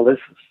go, well, this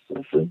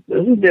is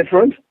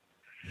different.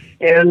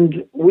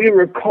 And we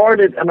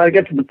recorded, and I'll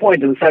get to the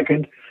point in a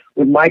second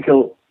with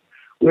Michael.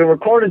 We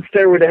recorded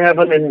Stairway to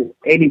Heaven in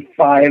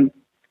 85,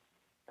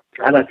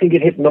 and I think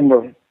it hit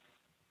number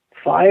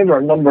 5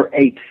 or number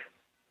 8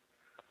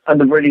 on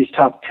the British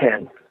Top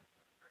 10.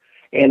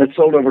 And it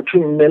sold over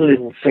 2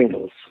 million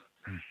singles.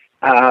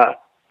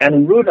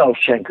 And Rudolf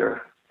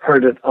Schenker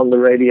heard it on the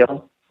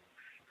radio,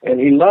 and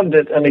he loved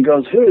it, and he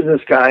goes, who is this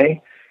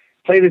guy?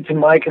 Played it to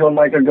Michael, and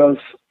Michael goes,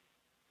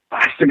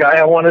 that's the guy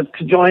I wanted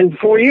to join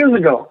 4 years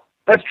ago.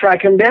 Let's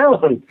track him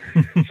down.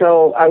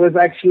 So I was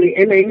actually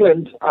in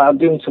England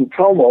doing some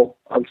promo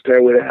on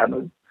Stairway to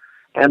Heaven,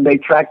 and they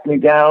tracked me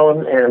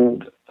down,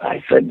 and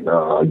I said,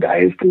 no,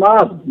 guys, come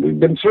on. We've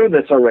been through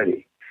this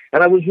already.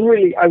 And I was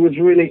really,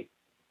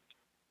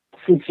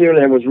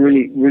 sincerely, I was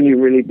really, really,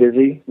 really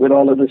busy with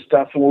all of this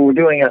stuff, and we were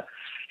doing a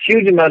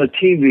huge amount of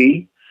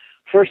TV.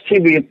 First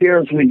TV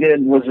appearance we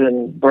did was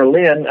in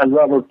Berlin, and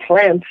Robert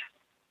Plant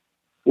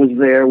was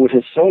there with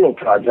his solo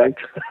project,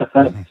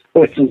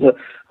 which is a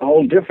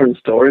whole different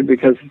story,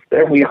 because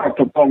there we are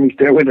performing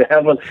Stairway to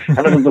Heaven, and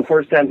it was the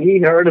first time he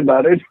heard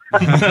about it.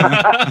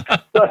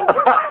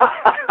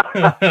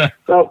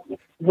 So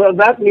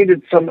that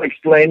needed some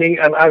explaining,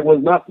 and I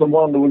was not the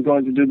one that was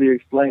going to do the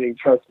explaining,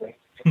 trust me.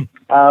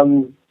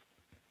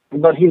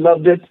 But he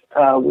loved it.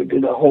 We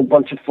did a whole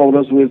bunch of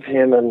photos with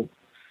him, and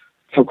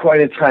for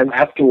quite a time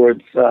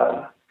afterwards,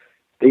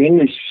 the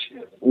English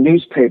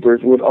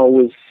newspapers would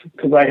always,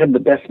 because I had the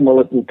best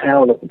mullet in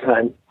town at the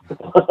time,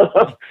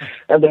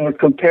 and they would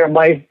compare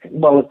my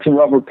mullet to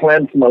Robert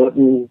Plant's mullet,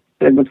 and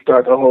they would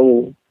start a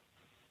whole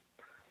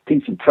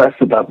piece of press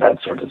about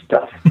that sort of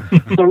stuff.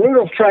 So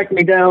Rudolph tracked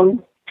me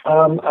down.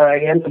 I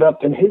ended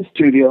up in his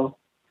studio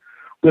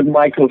with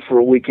Michael for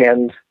a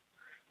weekend,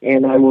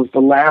 and I was the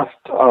last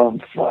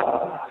of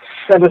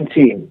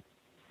 17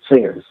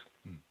 singers.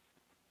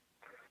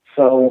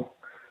 So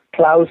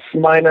Klaus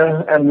Meine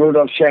and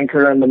Rudolf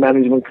Schenker and the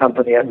management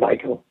company and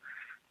Michael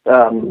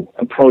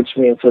approached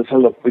me and said, so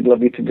look, we'd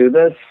love you to do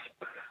this.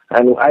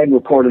 And I had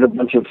recorded a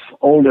bunch of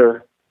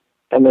older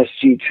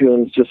MSG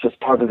tunes just as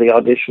part of the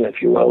audition,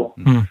 if you will.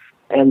 Mm.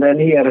 And then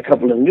he had a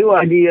couple of new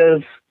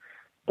ideas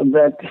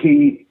that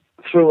he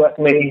threw at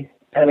me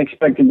and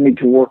expected me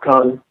to work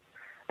on.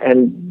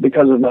 And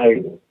because of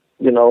my,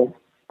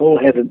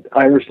 bullheaded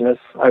Irishness,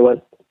 I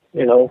went,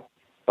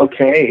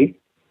 okay,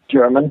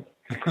 German.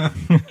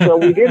 So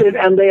we did it,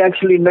 and they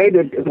actually made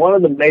it. One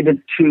of them made it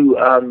to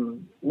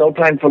No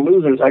Time for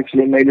Losers.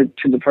 Actually made it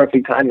to the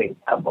Perfect Timing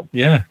album.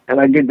 Yeah,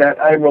 and I did that.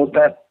 I wrote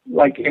that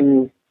like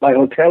in my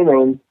hotel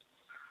room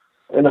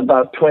in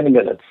about 20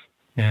 minutes.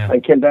 Yeah, I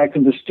came back to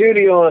the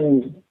studio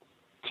and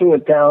threw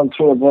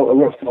a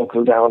rough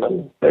vocal down,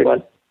 and they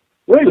went,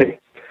 really?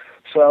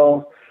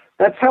 So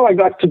that's how I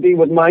got to be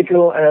with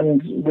Michael,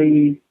 and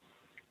we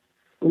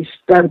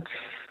spent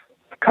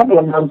a couple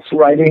of months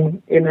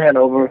writing in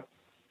Hanover.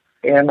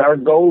 And our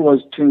goal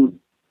was to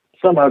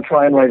somehow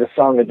try and write a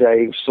song a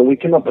day. So we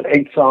came up with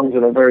 8 songs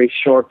in a very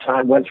short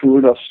time, went to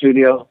Rudolph's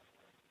studio,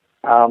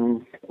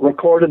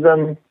 recorded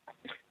them,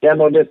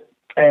 demoed it,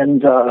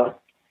 and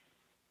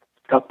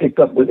got picked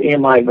up with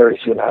EMI very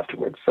soon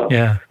afterwards. So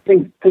yeah,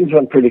 things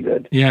went pretty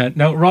good. Yeah.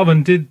 Now,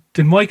 Robin, did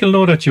Michael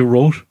know that you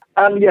wrote?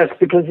 Yes,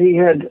 because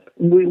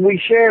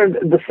we shared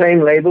the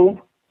same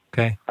label.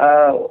 Okay.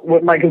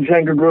 With Michael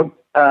Schenker Group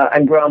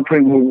and Grand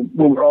Prix, we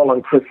were all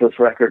on Chrysalis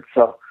Records,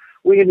 so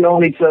we had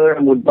known each other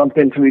and would bump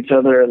into each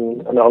other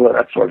and all of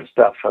that sort of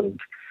stuff. And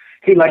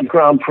he liked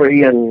Grand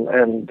Prix,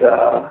 and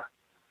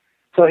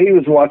so he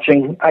was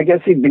watching. I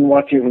guess he'd been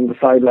watching from the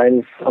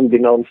sidelines,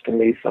 unbeknownst to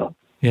me. So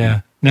yeah.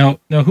 Now,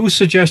 whose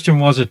suggestion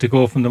was it to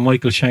go from the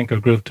Michael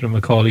Schenker Group to the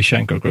Macaulay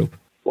Schenker Group?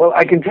 Well,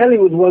 I can tell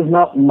you it was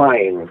not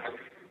mine.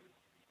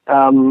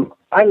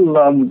 I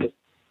loved,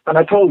 and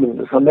I told him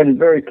this, I made it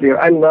very clear,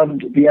 I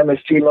loved the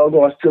MSG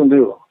logo. I still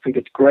do. I think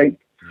it's great.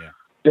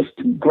 Just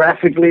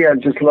graphically, I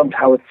just loved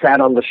how it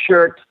sat on the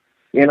shirt.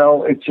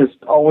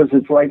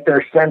 It's right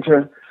there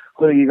center.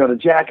 Whether you got a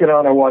jacket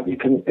on or what,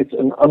 it's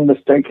an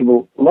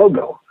unmistakable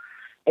logo.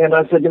 And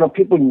I said,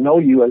 people know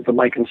you as the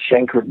Michael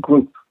Schenker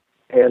Group.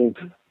 And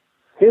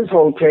his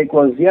whole take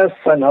was, yes,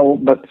 I know,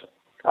 but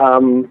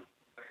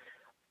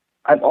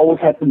I've always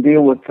had to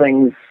deal with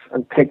things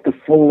and take the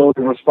full load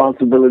of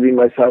responsibility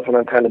myself, and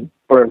I'm kind of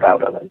burned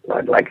out on it.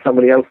 I'd like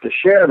somebody else to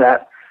share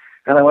that.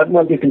 And I went,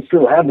 well, you can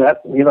still have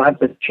that. You don't have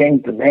to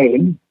change the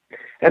name.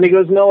 And he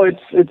goes, no,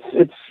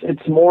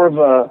 it's more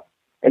of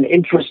an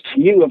interest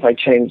to you if I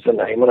change the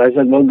name. And I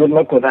said, well, good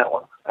luck with that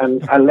one.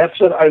 And I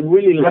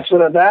really left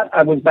it at that.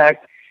 I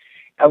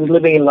was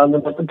living in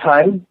London at the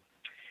time,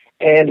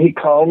 and he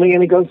called me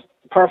and he goes,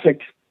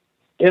 perfect.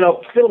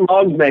 Phil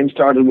Mogg's name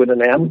started with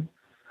an M.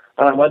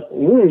 And I went,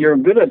 you're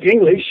good at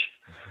English.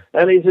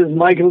 And he says,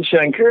 Michael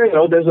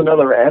Schenker, there's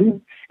another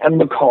M. And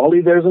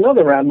Macaulay, there's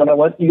another M. And I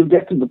went, you'll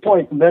get to the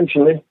point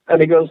eventually. And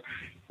he goes,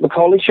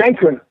 Macaulay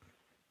Schenker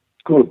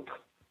Group.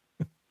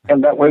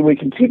 And that way we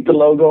can keep the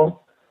logo.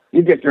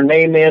 You get your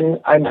name in.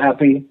 I'm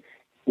happy.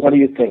 What do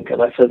you think?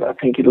 And I said, I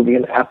think it'll be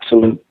an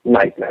absolute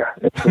nightmare.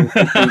 It's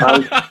a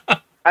mouth.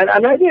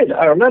 And I did.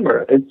 I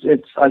remember.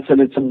 I said,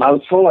 it's a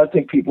mouthful. I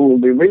think people will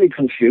be really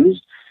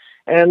confused.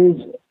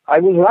 And I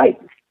was right.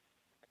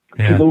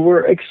 Yeah. People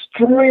were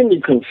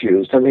extremely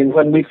confused. I mean,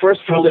 when we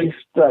first released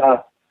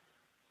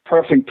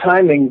Perfect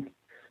Timing,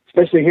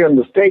 especially here in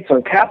the States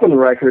on Capitol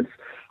Records,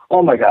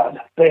 oh my God,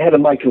 they had a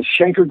Michael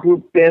Schenker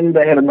Group bin,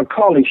 they had a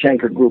Macaulay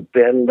Schenker Group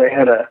bin,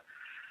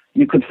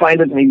 you could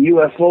find it in the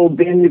UFO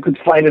bin, you could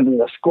find it in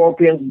the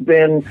Scorpions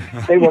bin.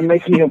 They were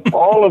making up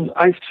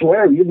I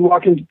swear, you'd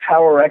walk into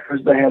Tower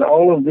Records, they had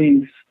all of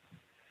these.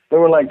 There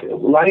were like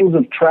lines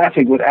of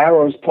traffic with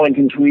arrows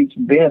pointing to each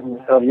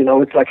bin.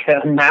 It's like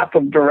a map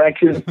of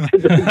directions to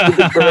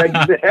the correct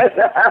bin.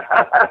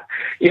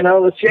 It's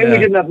a shame we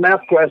didn't have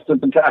MapQuest at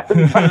the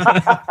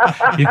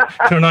time. You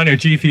turn on your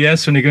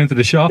GPS when you go into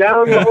the shop.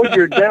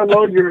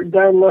 Download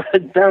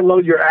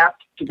your app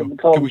to the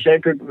Macaulay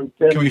Schenker Group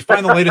bin. Can we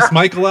find the latest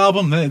Michael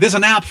album? There's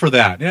an app for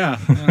that. Yeah.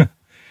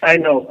 I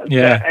know.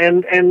 Yeah.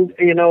 And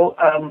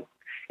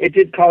it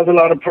did cause a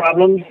lot of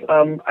problems.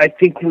 I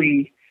think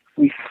we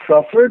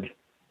suffered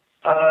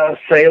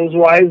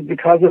sales-wise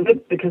because of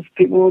it, because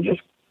people were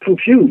just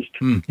confused.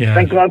 Yeah.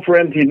 Thank God for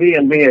MTV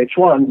and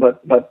VH1,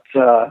 but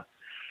the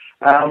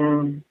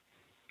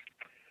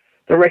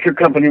record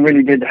company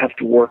really did have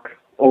to work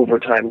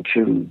overtime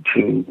to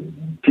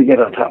get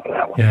on top of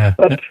that one. Yeah.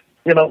 But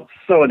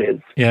so it is.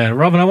 Yeah,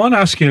 Robin, I want to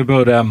ask you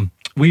about.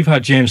 We've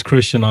had James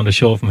Christian on the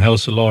show from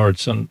House of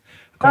Lords, and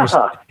of course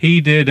he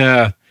did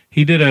a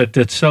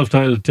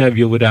self-titled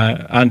debut with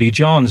Andy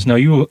Johns. Now,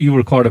 you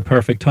recorded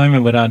Perfect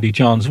Timing with Andy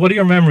Johns. What are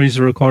your memories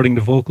of recording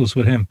the vocals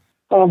with him?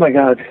 Oh, my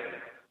God.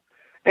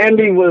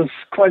 Andy was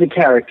quite a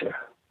character.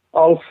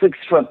 All 6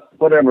 foot,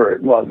 whatever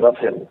it was, of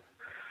him.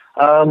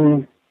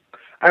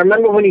 I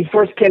remember when he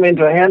first came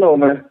into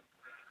Hanover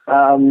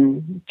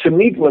to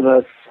meet with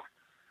us,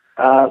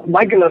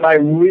 Michael and I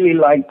really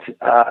liked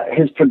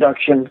his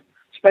production,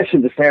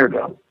 especially the snare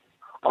drum,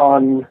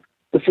 on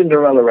the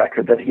Cinderella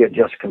record that he had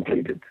just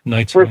completed.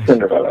 Night First Songs.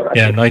 Cinderella record.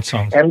 Yeah, Night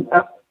Songs. And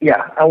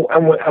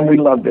and we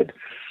loved it.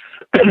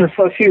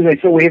 So excuse me.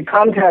 So we had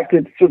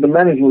contacted through the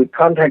manager. We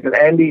contacted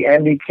Andy.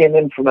 Andy came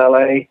in from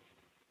LA,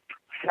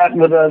 sat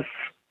with us.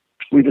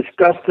 We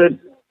discussed it.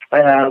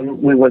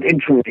 We went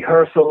into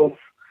rehearsals,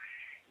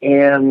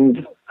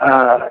 and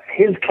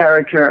his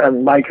character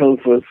and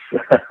Michael's was.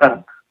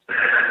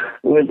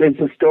 It's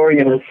a story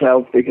in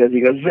itself, because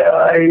he goes,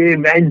 hey,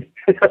 man,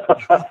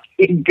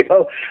 he'd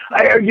go,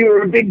 I heard you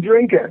were a big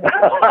drinker.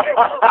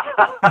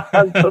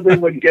 And so they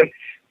would get,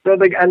 we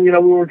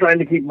were trying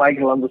to keep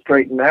Michael on the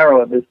straight and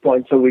narrow at this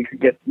point so we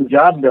could get the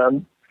job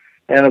done.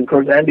 And of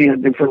course, Andy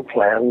had different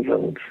plans,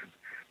 and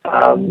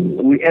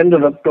we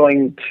ended up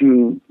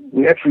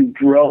we actually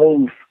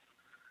drove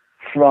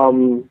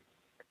from,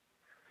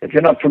 if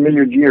you're not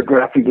familiar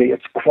geographically,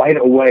 it's quite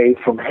a way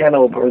from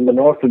Hanover in the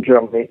north of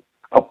Germany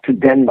up to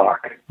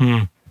Denmark.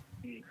 And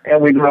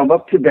we drove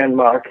up to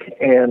Denmark,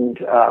 and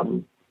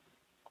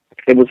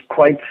it was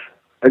quite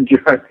a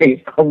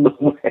journey on the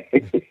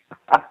way.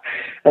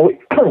 And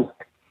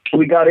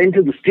we got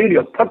into the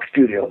studio, Puck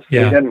Studios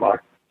in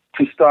Denmark,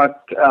 to start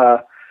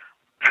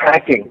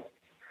tracking.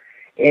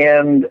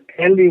 And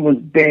Andy was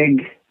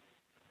big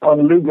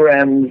on Lou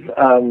Graham's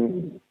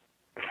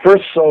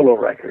first solo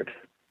record.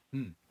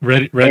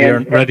 Ready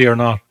or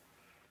Not.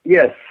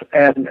 Yes,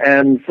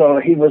 and so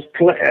he was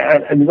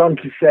it was on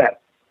cassette.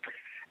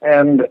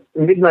 And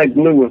Midnight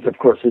Blue was, of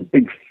course, his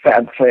big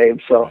fat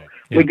fave. So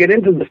we get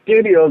into the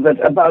studios at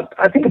about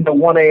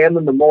 1 a.m.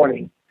 in the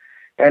morning.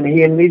 And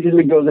he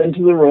immediately goes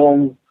into the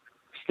room,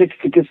 sticks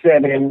the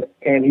cassette in,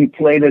 and he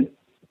played it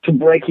to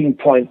breaking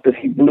point that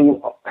he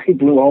blew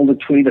all the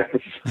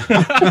tweeters.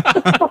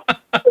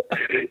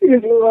 He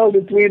blew all the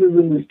tweeters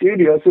in the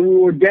studio. So we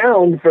were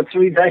down for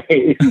 3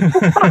 days.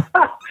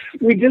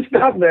 We just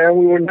got there,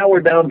 and now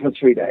we're down for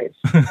 3 days.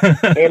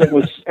 And it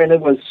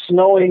was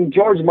snowing.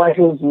 George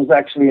Michaels was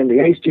actually in the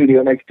A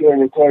studio next door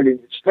recording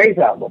his Space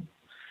album.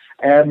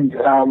 And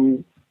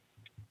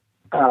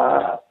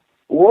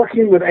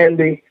working with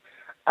Andy,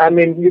 I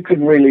mean, you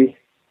could really,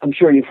 I'm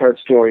sure you've heard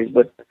stories,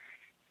 but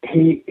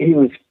he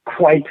was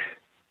quite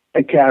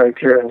a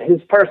character, and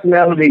his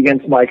personality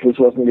against Michael's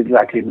wasn't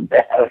exactly the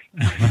best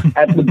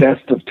at the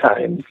best of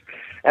times.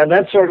 And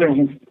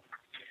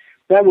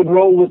that would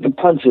roll with the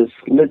punches,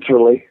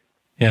 literally,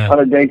 on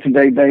a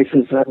day-to-day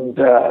basis. And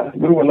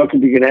we were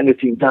looking to get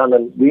anything done,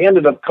 and we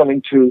ended up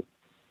coming to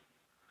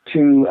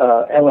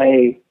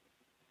L.A.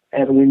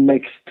 and we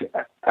mixed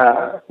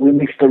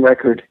the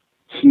record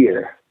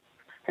here.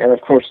 And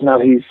of course, now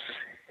he's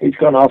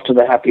gone off to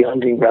the happy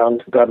hunting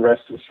ground. God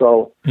rest his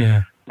soul.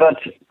 Yeah. But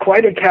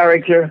quite a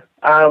character.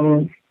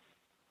 An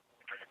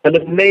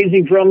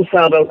amazing drum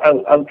sound.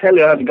 I'll tell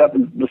you how I got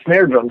the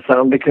snare drum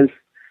sound, because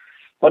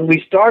when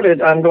we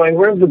started, I'm going,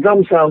 where's the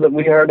drum sound that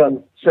we heard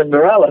on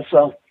Cinderella?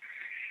 So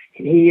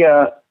he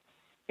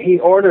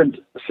ordered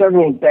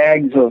several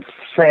bags of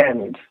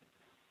sand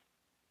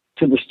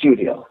to the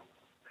studio,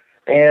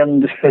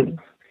 and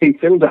he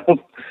filled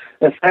up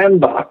a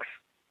sandbox,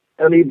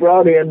 and he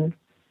brought in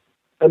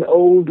an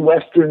old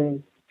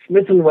Western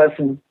Smith &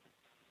 Wesson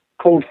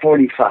Colt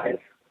 45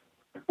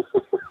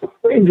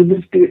 into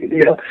the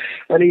studio,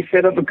 and he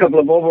set up a couple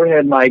of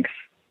overhead mics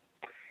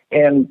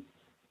and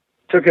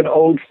took an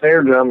old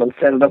snare drum and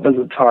set it up as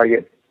a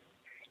target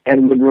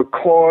and would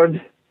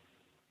record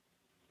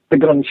the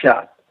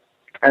gunshot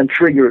and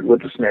trigger it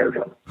with the snare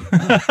drum.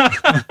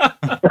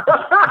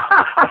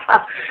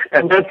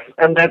 and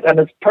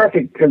it's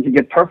perfect because you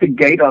get perfect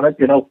gate on it,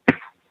 and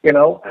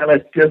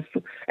it's just,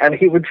 and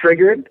he would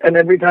trigger it, and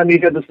every time you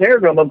get the snare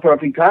drum on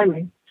perfect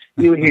timing,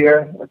 you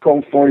hear a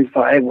Colt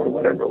 45 or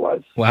whatever it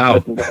was.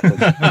 Wow.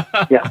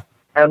 Yeah.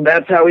 And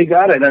that's how he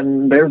got it.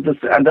 And there's this,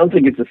 I don't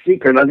think it's a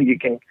secret. I think you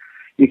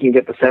can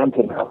get the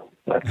sample now,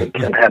 I think,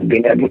 and have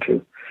been able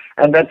to.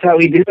 And that's how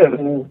he did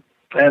it.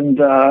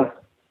 And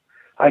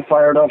I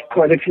fired off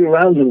quite a few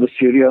rounds in the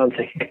studio, and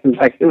thinking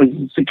like it was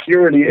a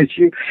security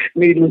issue,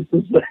 needless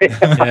to say.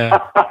 Yeah.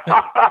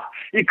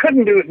 You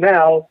couldn't do it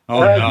now.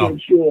 Oh, I'm no.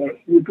 sure.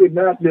 You could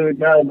not do it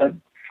now,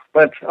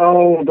 but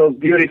oh, those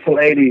beautiful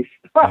 80s.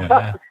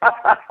 Yeah.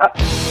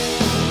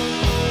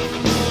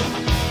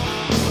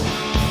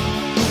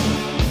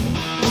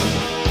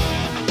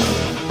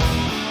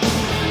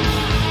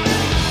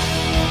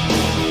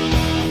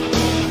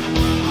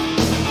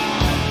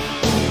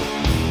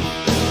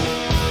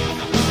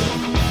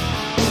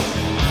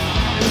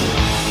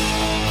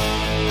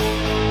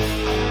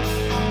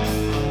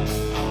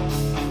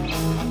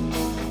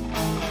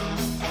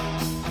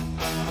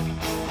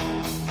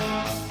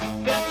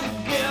 Bet you're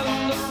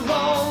getting the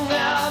wrong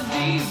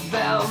idea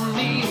about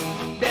me.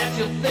 Bet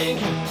you're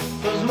thinking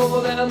there's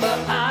more than the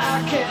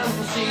eye can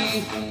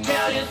see.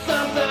 Tell you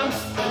something,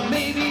 but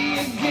maybe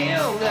again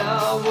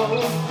I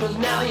won't. 'Cause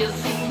now you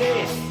see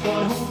me,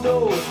 but who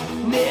knows,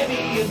 maybe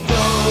you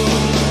don't.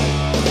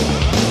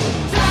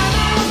 Time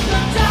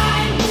after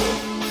time,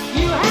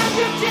 you had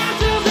your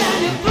chances and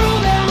you threw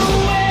them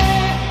away.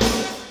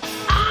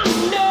 I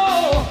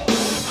know,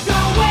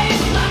 don't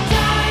waste my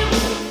time,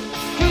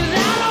 'cause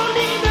I don't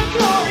need the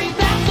glory,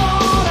 that's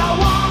all I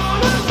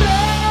wanna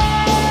say.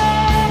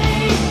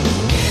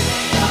 Give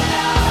me your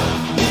love,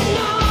 you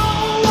know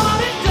what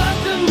it does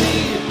to me.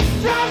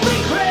 Drives me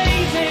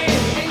crazy,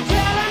 ain't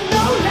telling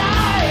no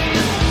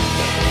lies.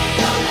 Give me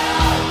your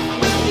love,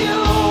 with you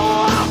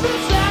I'll be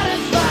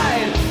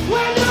satisfied.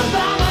 When you're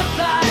by my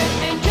side,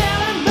 ain't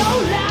telling no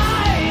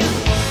lies.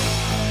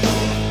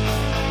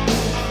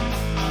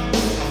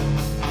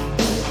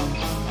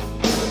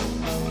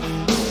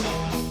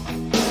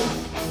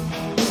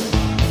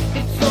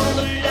 It's on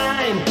the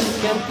line,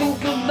 can't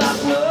think about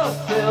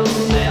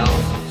nothing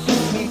else.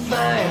 Suits me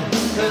fine,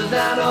 'cause I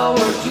know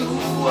we're two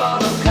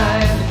of a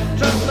kind.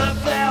 Trust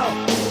myself,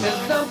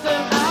 it's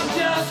something I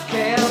just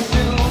can't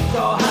do.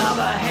 So how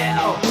the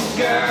hell,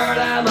 girl,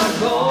 am I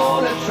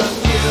gonna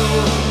trust you?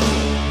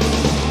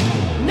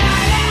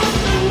 Night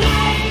after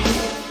night,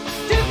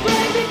 two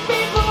crazy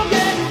people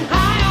getting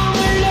high on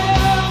their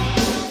love.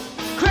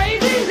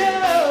 Crazy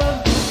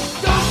love,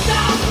 don't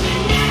stop me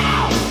now.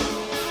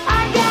 I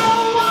got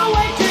a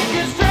one-way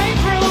ticket straight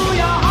through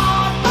your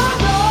heart, my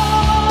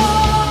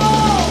soul.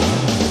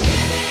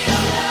 Give me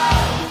your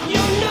love,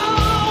 you know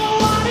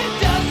what it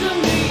does to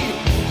me.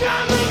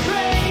 Drive me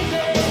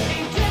crazy,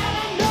 ain't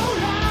telling no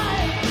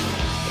lies.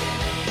 Give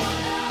me your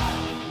love,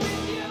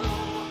 with you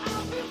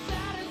I'll be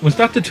satisfied. Was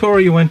that the tour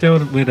you went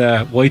out with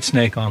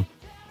Whitesnake on?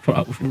 For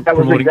That was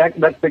promoting?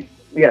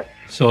 yes.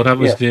 So that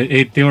was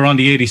Yeah. they were on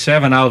the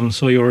 '87 album.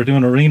 So you were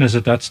doing arenas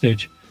at that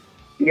stage.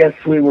 Yes,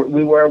 we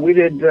were. We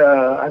did,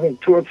 I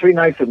think, 2 or 3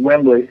 nights at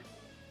Wembley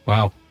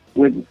Wow.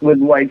 with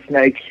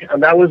Whitesnake,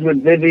 and that was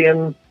with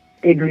Vivian,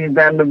 Adrian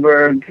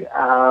Vandenberg,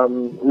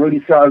 Rudy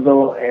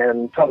Sarzo,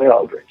 and Tommy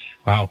Aldrich.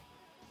 Wow.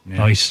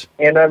 Nice.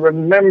 And I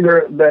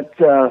remember that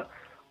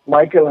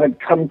Michael had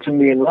come to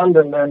me in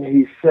London, and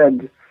he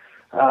said,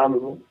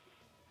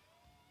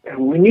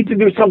 we need to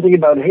do something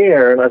about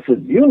hair. And I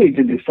said, you need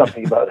to do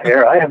something about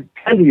hair. I have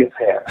plenty of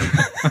hair.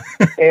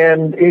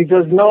 And he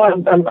says, no,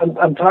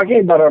 I'm talking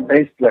about our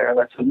bass player. And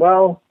I said,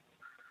 well,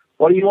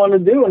 what do you want to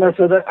do? And I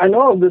said, I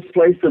know of this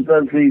place that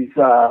does these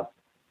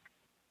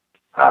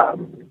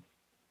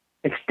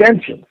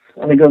extensions.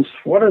 And he goes,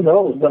 what are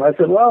those? And I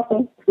said,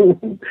 well,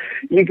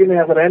 you can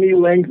have it any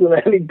length and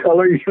any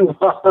color you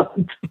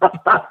want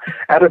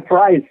at a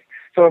price.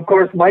 So, of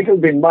course, Michael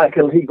being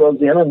Michael, he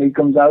goes in and he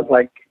comes out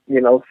like,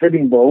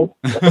 Sitting Bull.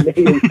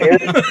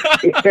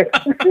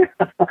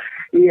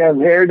 he has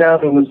hair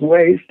down to his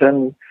waist,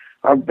 and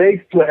our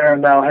bass player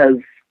now has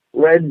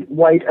red,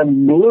 white,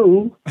 and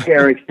blue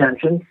hair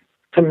extensions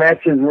to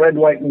match his red,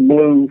 white, and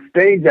blue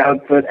stage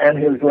outfit and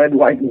his red,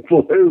 white, and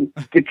blue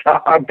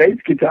bass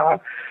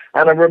guitar.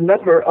 And I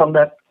remember on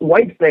that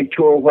Whitesnake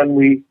tour when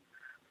we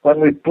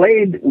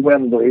played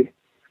Wembley,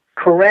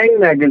 Kerrang!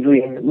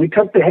 Magazine, we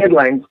took the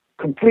headlines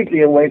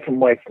completely away from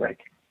Whitesnake.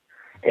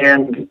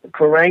 And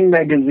Kerrang!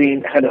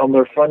 Magazine had on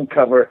their front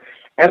cover,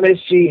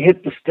 MSG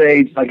hit the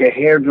stage like a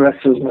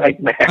hairdresser's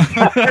nightmare.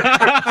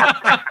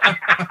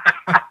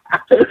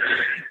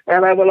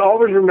 And I will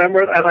always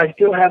remember it, and I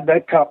still have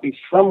that copy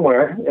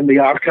somewhere in the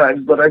archives,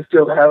 but I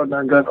still have it, and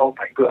I'm going, oh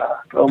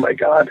my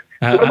God.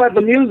 What about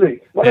the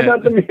music? What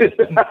about the music?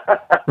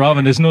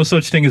 Robin, there's no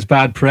such thing as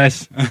bad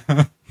press.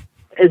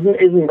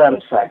 Isn't that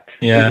a fact?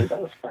 Yeah.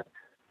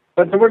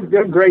 But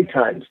they're great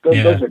times.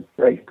 Those are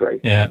great.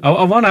 Yeah.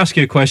 I want to ask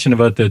you a question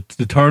about the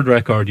third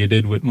record you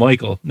did with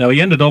Michael. Now,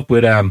 you ended up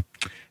with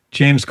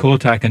James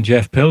Kotak and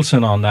Jeff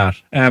Pilson on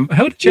that.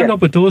 How did you end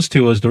up with those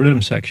two as the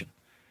rhythm section?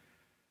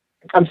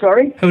 I'm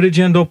sorry? How did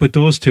you end up with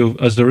those two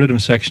as the rhythm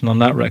section on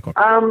that record?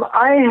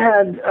 I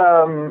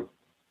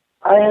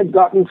had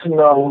gotten to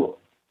know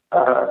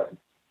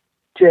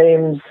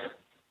James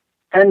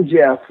and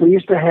Jeff. We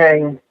used to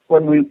hang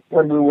when we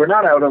were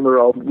not out on the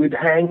road. We'd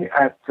hang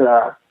at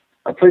a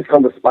place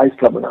called the Spice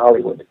Club in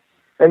Hollywood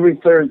every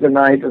Thursday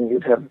night, and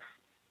you'd have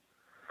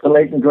the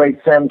late and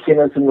great Sam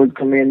Kinison would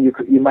come in.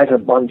 You might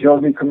have Bon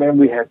Jovi come in.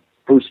 We had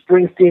Bruce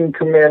Springsteen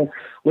come in.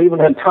 We even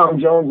had Tom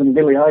Jones and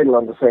Billy Idol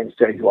on the same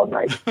stage one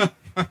night.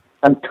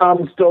 And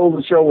Tom stole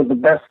the show with the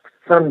best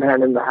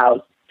suntan in the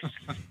house.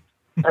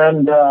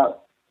 And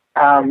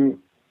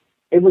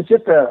it was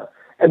just a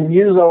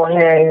muso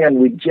hang, and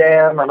we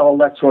jam and all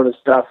that sort of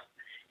stuff.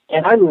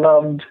 And I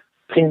loved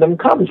Kingdom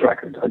Comes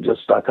record. I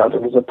thought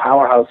it was a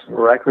powerhouse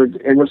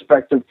record,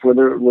 irrespective of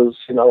whether it was,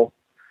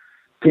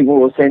 people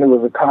were saying it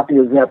was a copy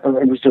of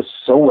Zeppelin. It was just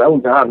so well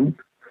done.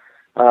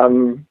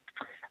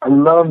 I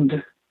loved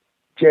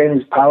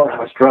James'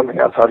 powerhouse drumming.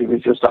 I thought he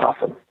was just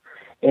awesome.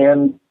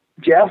 And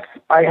Jeff,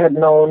 I had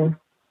known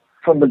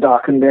from the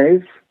Dokken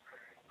days,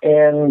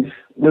 and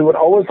we would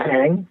always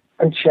hang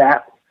and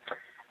chat.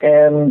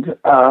 And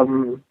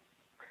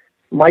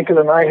Michael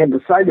and I had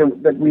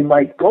decided that we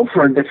might go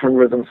for a different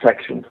rhythm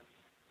section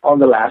on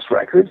the last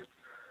record.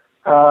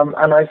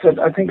 And I said,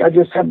 I think I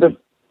just have the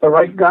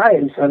right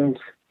guys. And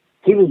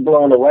he was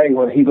blown away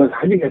when he goes,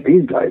 how do you get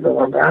these guys? I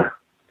went,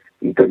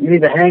 you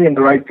need to hang in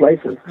the right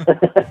places.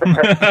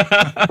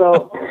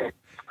 So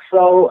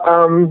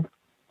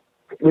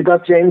we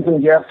got James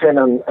and Jeff in,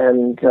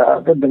 and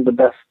they've been the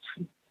best,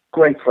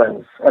 great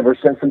friends ever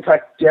since. In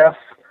fact, Jeff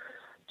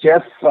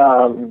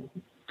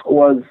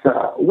was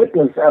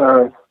witness at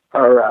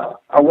our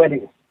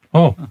wedding.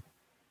 Oh.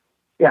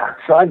 Yeah,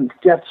 so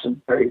Jeff's a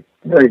very,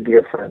 very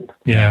dear friend.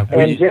 Yeah.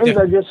 And James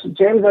I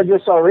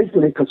just saw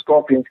recently because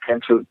Scorpions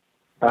came through.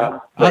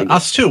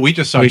 Us too. We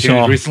just saw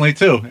James recently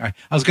too. I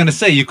was going to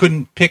say you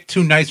couldn't pick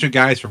two nicer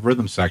guys for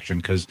rhythm section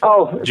because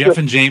Jeff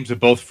and James are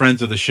both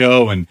friends of the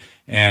show, and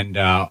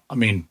I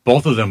mean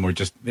both of them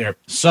they're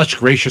such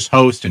gracious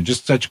hosts and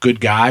just such good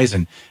guys,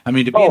 and I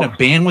mean to be in a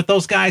band with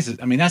those guys,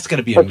 I mean that's got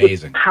to be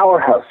amazing.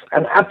 Powerhouse,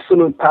 an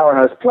absolute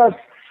powerhouse. Plus,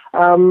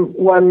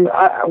 when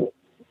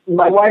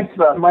my wife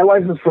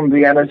is from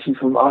Vienna, she's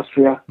from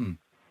Austria,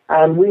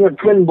 and we were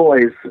twin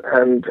boys,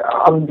 and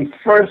on the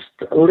first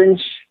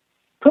Lynch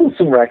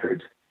Pilsen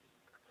record.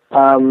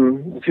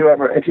 If you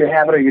have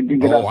it or you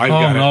dig it up. I've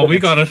got it. No, we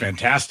got it.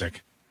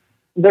 Fantastic.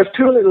 There's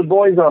two little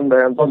boys on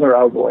there, and those are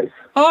our boys.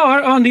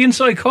 Oh, on the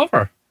inside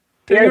cover.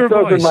 Yes,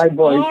 those are my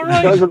boys. All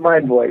right. Those are my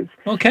boys.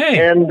 Okay.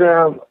 And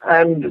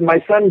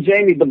my son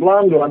Jamie, the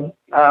blonde one,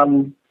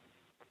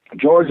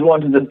 George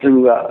wanted him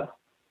to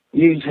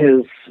use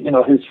his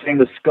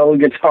famous skull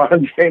guitar,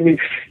 and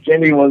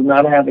Jamie was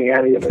not having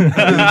any of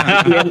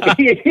it.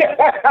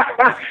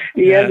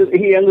 He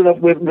ended up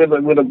with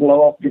a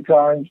blow up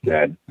guitar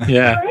instead.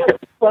 Yeah,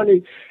 it's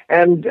funny.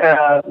 And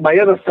my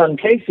other son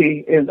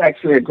Casey is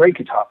actually a great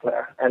guitar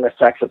player and a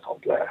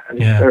saxophone player. And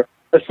they're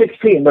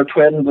 16. They're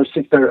twins.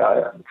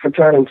 They're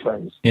fraternal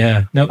twins.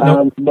 Yeah.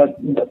 No.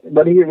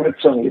 But he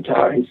rips on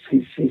guitar.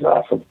 He's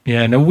awesome.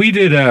 Yeah. No, we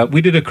did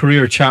a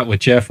career chat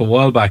with Jeff a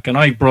while back, and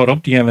I brought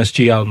up the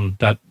MSG album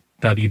that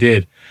he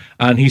did,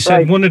 and he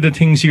said one of the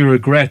things he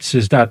regrets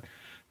is that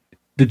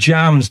the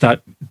jams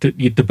that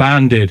the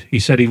band did. He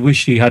said he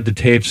wished he had the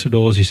tapes of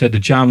those. He said the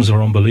jams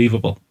were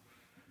unbelievable.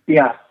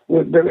 Yeah,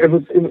 it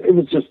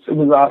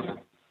was awesome.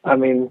 I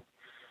mean,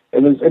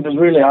 it was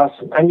really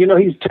awesome, and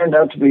he's turned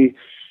out to be.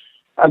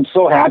 I'm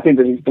so happy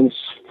that he's been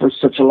for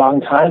such a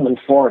long time in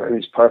Foreigner.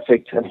 He's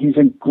perfect, and he's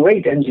a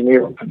great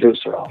engineer and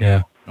producer. Also.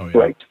 Yeah.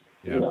 Great.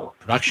 Yeah. You know.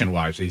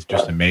 Production-wise, he's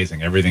just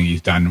amazing. Everything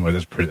he's done with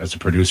as a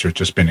producer has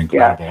just been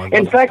incredible. Yeah.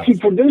 In fact, he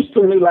produced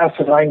the new Last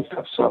in Line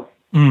stuff. So.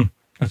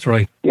 That's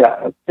right.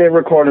 Yeah, they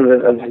recorded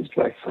it at his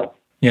place. So.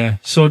 Yeah.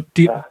 So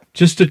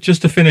just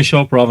to finish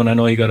up, Robin, I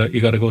know you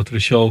gotta go to the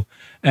show.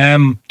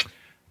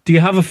 Do you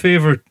have a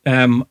favorite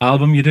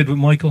album you did with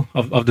Michael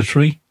of the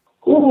three?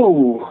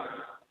 Ooh,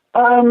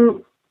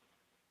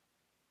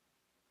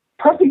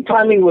 Perfect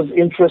Timing was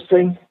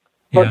interesting,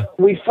 but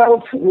we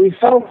felt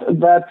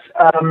that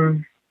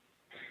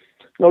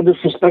no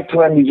disrespect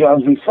to Andy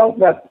Johns, we felt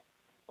that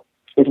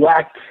it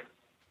was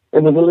a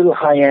little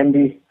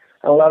high-endy,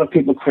 and a lot of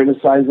people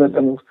criticized it,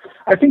 and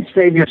I think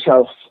Save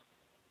Yourself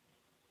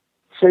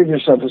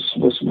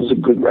was a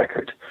good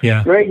record.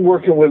 Yeah. Great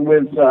working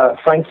with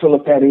Frank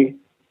Filippetti.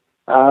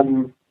 I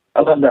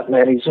love that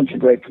man. He's such a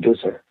great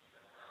producer.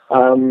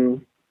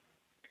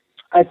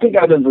 I think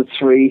out of the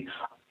three,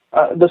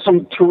 there's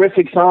some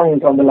terrific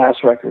songs on the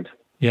last record.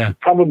 Yeah.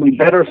 Probably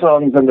better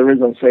songs than there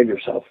is on Save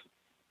Yourself.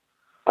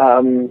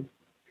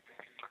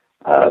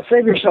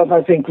 Save Yourself,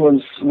 I think,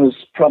 was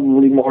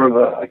probably more of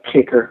a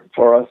kicker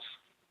for us.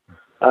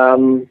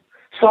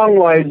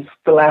 Song-wise,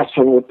 the last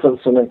one with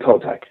Princeton and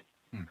Kotak.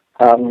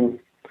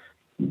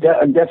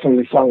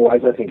 Definitely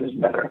song-wise, I think is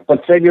better.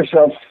 But Save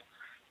Yourself,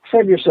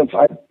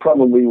 I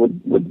probably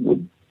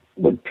would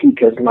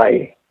peak as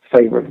my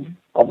favorite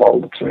of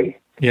all the three.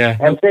 Yeah.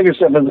 And Save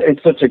Yourself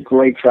it's such a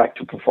great track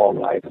to perform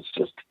live. It's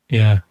just,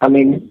 yeah. I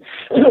mean,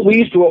 we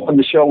used to open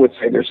the show with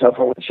Save Yourself,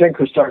 and when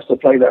Schenker starts to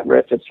play that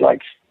riff, it's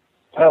like,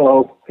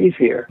 hello, he's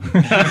here.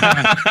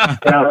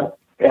 Yeah,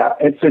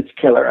 it's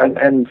killer.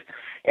 And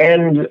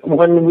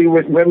when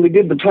we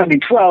did the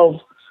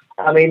 2012,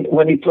 I mean,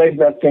 when he plays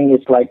that thing,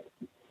 it's like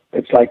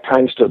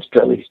time stood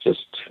still.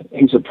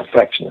 He's a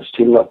perfectionist.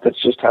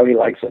 That's just how he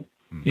likes it.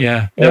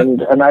 Yeah.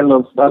 And I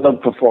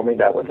love performing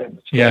that with him.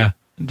 Yeah.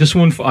 Just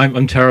one.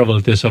 I'm terrible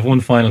at this. I have one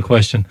final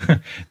question.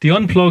 The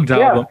Unplugged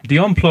album, the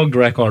Unplugged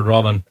record,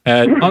 Robin.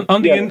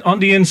 On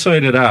the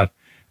inside of that,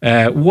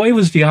 why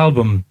was the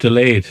album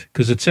delayed?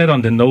 Because it said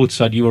on the notes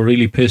that you were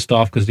really pissed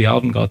off because the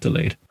album got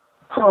delayed.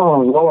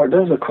 Oh Lord,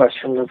 there's a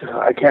question that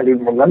I can't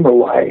even remember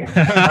why.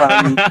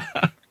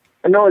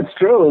 No, it's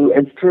true.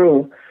 It's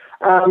true.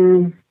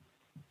 I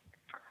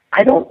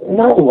don't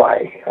know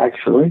why,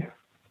 actually.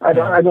 I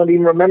don't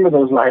even remember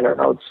those liner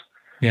notes.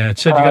 Yeah, it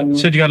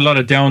said you got a lot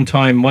of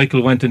downtime.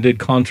 Michael went and did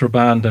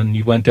Contraband, and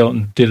you went out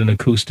and did an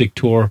acoustic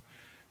tour.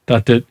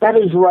 That is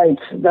right.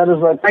 That is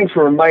right. Thanks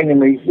for reminding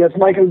me. Yes,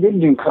 Michael did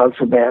do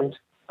Contraband.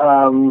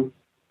 And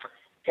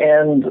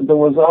there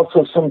was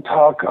also some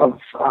talk of,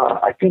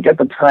 I think at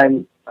the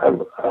time,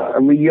 a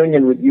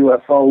reunion with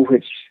UFO,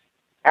 which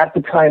at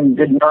the time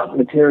did not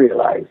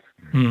materialize.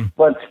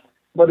 But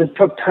it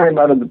took time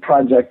out of the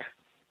project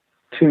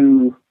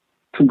to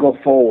go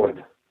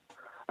forward.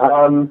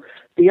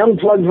 The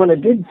Unplugged, when it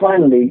did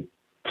finally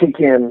kick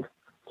in,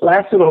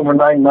 lasted over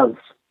 9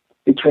 months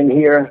between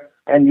here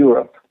and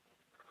Europe.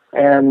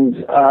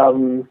 And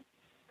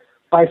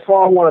by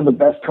far one of the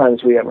best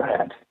times we ever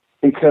had,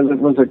 because it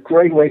was a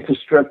great way to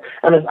strip.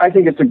 And I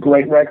think it's a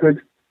great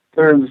record.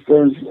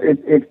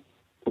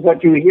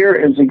 What you hear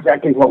is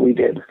exactly what we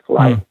did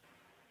live.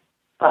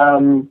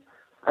 And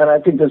I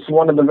think that's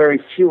one of the very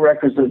few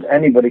records that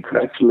anybody could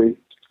actually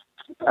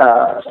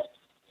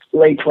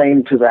lay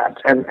claim to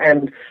that.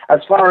 And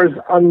as far as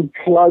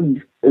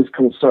Unplugged is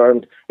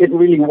concerned, it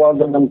really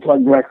was an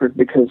Unplugged record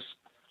because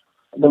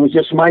there was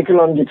just Michael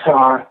on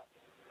guitar,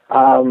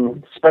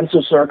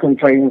 Spencer Circun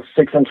playing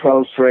 6 and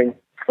 12 string,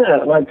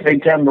 and I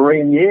played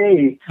tambourine.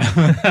 Yay!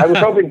 I was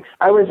hoping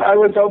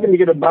to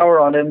get a Bauer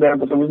on in there,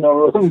 but there was no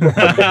room.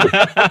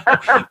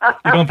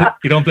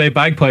 You don't play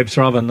bagpipes,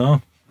 Robin,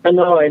 no?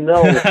 No, I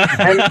know.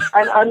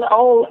 and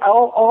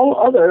all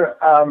other.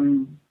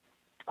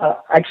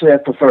 Actually, I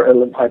prefer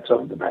uilleann pipes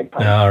over the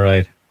bagpipes. All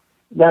right.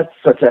 That's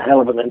such a hell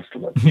of an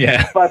instrument.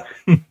 Yeah.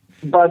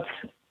 But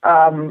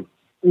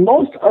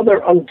most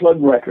other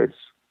Unplugged records,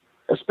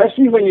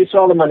 especially when you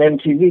saw them on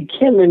MTV,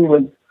 came in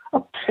with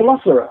a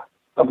plethora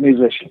of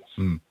musicians.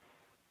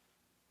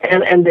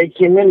 And they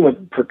came in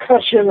with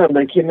percussion, and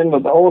they came in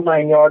with the whole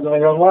 9 yards, and I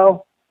go,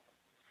 well,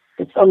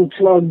 it's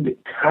Unplugged,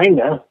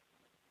 kinda.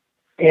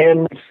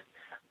 And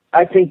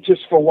I think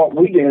just for what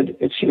we did,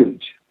 it's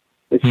huge.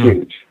 It's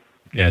huge.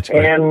 Yeah, it's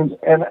great. And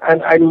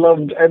I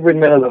loved every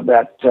minute of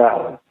that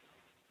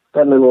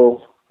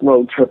little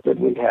road trip that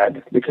we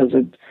had, because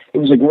it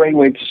was a great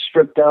way to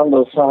strip down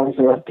those songs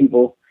and let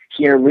people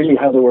hear really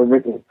how they were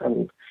written,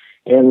 and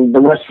the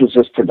rest was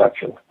just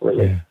production,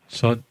 really. Yeah.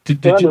 So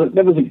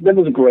that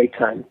was a great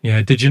time.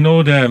 Yeah. Did you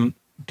know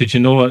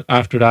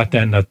after that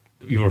then that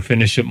you were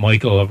finished with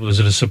Michael? Or was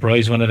it a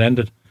surprise when it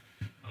ended?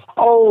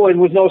 Oh, it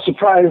was no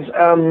surprise.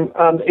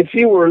 If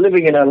you were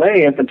living in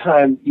LA at the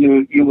time,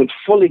 you would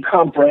fully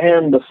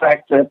comprehend the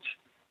fact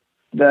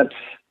that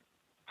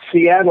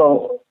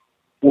Seattle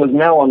was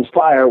now on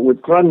fire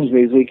with grunge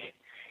music,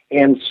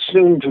 and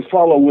soon to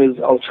follow with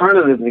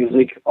alternative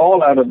music,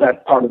 all out of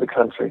that part of the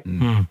country.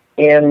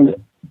 And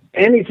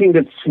anything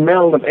that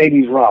smelled of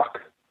 80s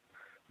rock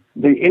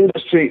the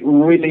industry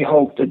really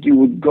hoped that you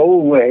would go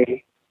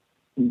away,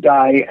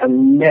 die,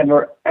 and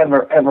never,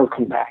 ever, ever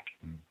come back.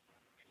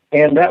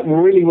 And that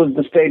really was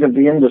the state of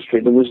the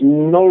industry. There was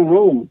no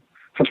room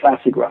for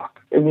classic rock.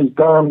 It was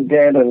gone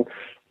dead, and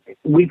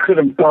we could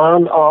have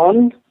gone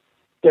on.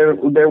 There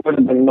would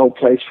have been no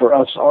place for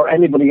us or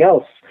anybody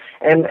else.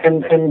 And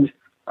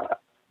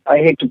I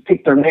hate to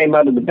pick their name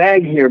out of the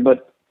bag here,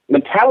 but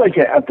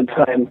Metallica at the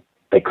time,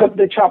 they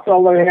chopped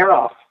all their hair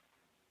off.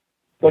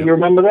 Don't you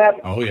remember that?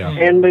 Oh, yeah.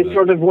 And they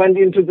sort of went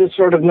into this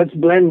sort of let's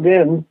blend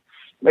in,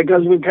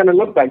 because we kind of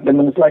looked back then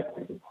and it's like,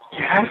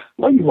 yeah,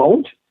 no, you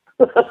won't.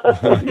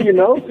 You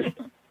know?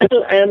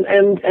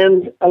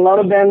 And a lot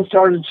of bands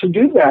started to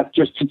do that,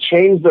 just to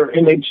change their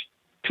image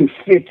to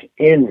fit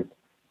in.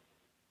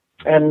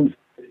 And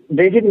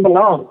they didn't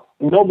belong.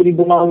 Nobody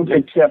belonged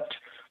except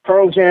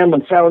Pearl Jam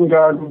and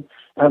Soundgarden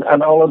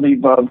and all of the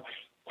above,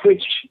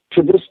 which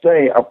to this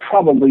day are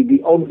probably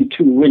the only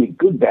two really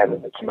good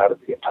bands that came out of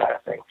the entire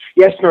thing.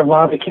 Yes,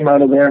 Nirvana came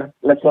out of there.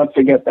 Let's not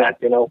forget that,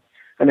 you know,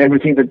 and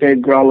everything that Dave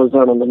Grohl has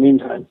done in the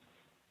meantime.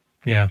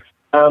 Yeah.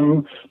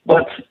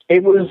 But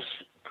it was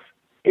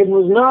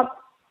not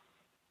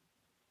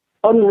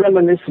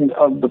unreminiscent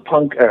of the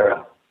punk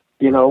era.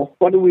 You know,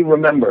 what do we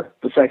remember?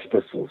 The Sex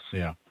Pistols.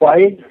 Yeah.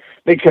 Why?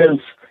 Because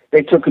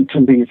they took it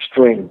to the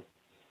extreme.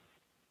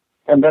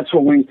 And that's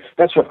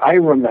what I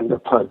remember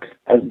punk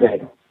as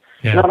being.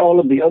 Yeah. Not all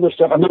of the other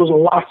stuff. And there was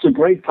lots of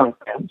great punk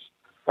bands.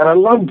 And I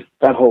loved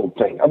that whole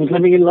thing. I was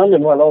living in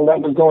London while all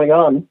that was going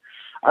on.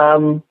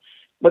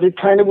 But it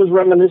kind of was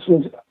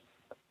reminiscent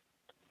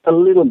a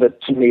little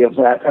bit to me of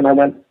that. And I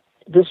went,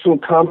 this will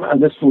come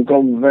and this will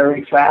go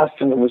very fast.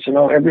 And it was, you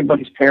know,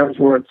 everybody's parents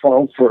were at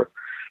fault for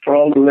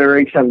all the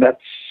lyrics and that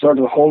sort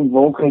of whole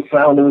vocal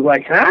sound. It was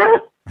like, huh?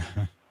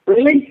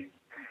 Really?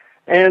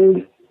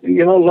 And,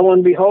 you know, lo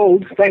and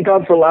behold, thank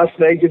God for Las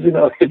Vegas, you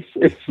know, it's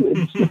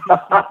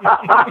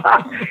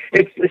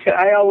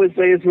I always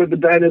say it's where the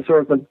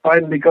dinosaurs have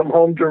finally come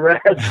home to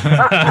rest.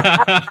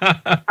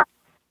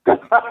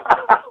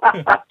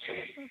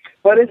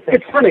 But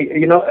it's funny,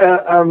 you know,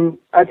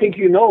 I think,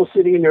 you know,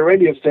 sitting in your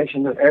radio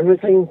station, that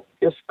everything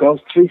just goes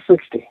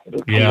 360.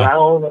 It'll come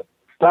round,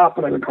 stop,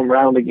 and it'll come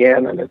round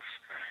again, and it's,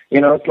 you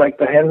know, it's like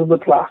the hands of the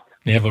clock.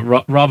 Yeah, but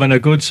Robin, a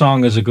good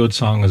song is a good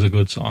song is a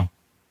good song.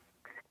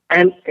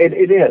 And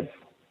it is.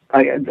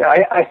 I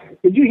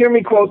did you hear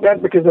me quote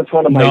that? Because that's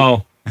one of my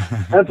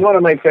that's one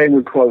of my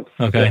favorite quotes.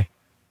 Okay.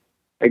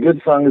 A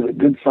good song is a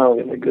good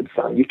song is a good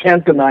song. You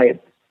can't deny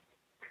it.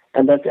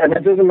 And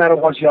it doesn't matter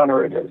what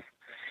genre it is.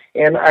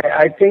 And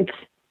I think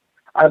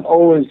I've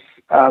always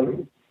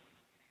I'm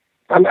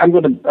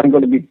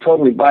going to be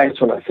totally biased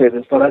when I say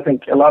this, but I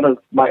think a lot of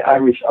my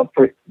Irish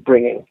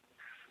upbringing,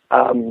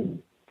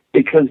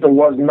 because there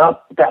was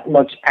not that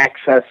much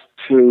access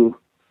to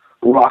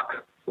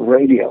rock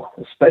radio,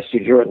 especially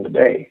during the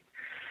day,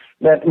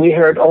 that we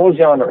heard all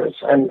genres,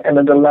 and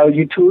it allowed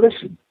you to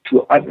listen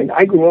to. I mean,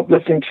 I grew up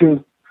listening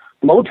to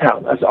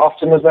Motown as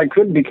often as I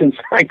could because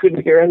I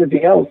couldn't hear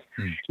anything else.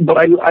 But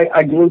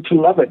I grew to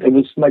love it. It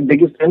was my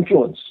biggest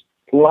influence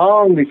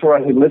long before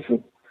I had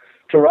listened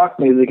to rock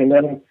music. And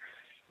then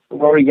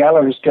Rory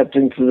Gallagher stepped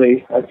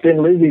into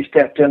Thin Lizzy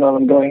stepped in, and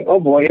I'm going,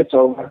 oh boy, it's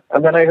over.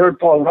 And then I heard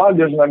Paul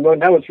Rodgers, and I'm going,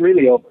 now it's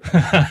really over.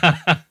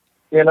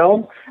 You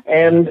know,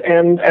 and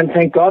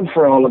thank God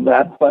for all of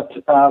that. But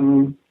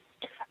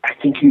I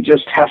think you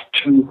just have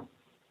to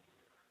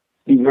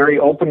be very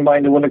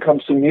open-minded when it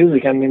comes to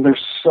music. I mean,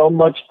 there's so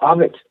much of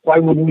it. Why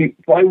wouldn't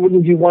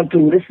you want to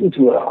listen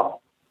to it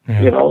all?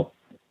 Yeah. You know,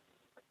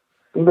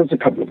 and there's a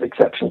couple of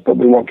exceptions, but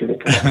we won't get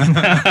into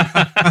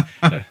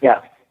that.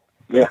 Yeah.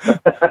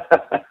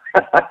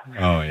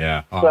 Oh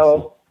yeah. Awesome.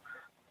 So,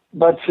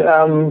 but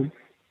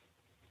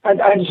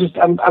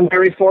I'm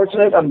very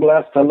fortunate. I'm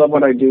blessed. I love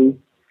what I do.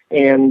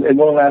 And it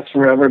won't last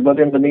forever, but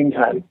in the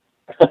meantime.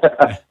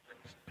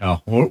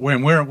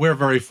 We're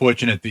very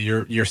fortunate that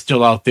you're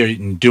still out there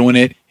and doing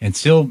it, and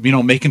still, you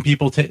know, making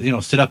people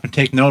sit up and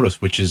take notice,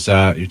 which is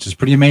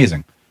pretty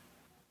amazing.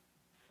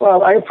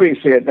 Well, I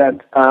appreciate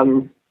that.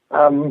 I'm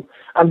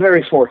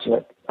very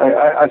fortunate.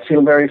 I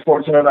feel very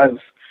fortunate.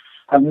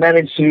 I've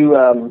managed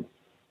to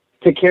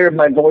take care of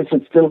my voice.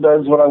 It still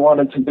does what I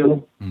wanted to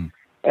do,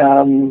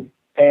 and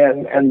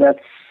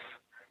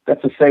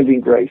that's a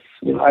saving grace.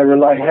 You know, I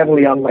rely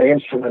heavily on my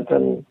instrument,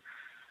 and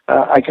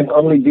I can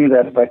only do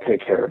that if I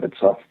take care of it.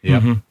 So,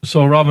 yeah. Mm-hmm.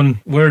 So, Robin,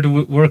 where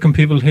can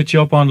people hit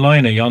you up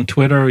online? Are you on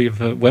Twitter? You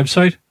have a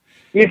website?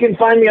 You can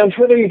find me on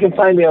Twitter. You can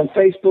find me on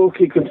Facebook.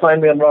 You can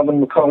find me on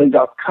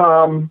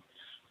robinmccauley.com.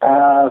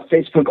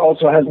 Facebook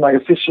also has my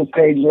official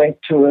page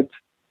linked to it.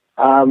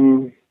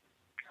 I'm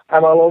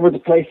all over the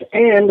place,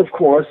 and of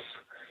course,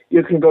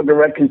 you can go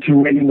directly to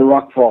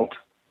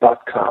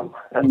RadioTheRockVault.com,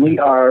 and we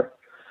are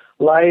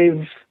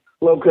live,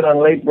 local and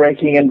late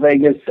breaking in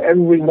Vegas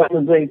every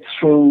Wednesday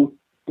through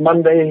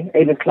Monday,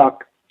 8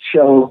 o'clock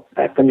show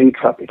at the new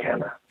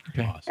Tropicana.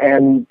 Okay.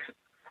 And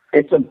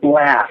it's a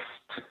blast.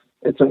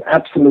 It's an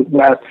absolute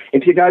blast.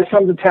 If you guys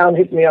come to town,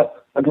 hit me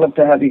up. I'd love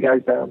to have you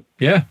guys down.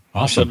 Yeah,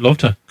 awesome. I'd love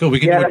to. Good, we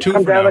can do it too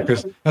for now,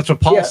 because that's what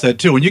Paul said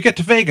too. When you get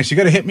to Vegas, you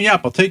got to hit me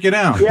up. I'll take you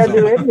down. Yeah,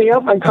 do hit me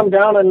up and come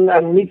down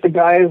and meet the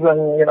guys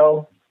and, you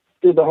know,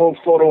 do the whole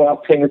photo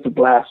op thing. It's a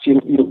blast.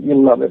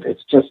 You'll love it.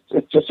 It's just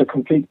a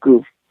complete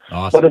goof.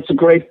 Awesome. But it's a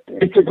great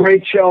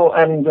show,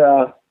 and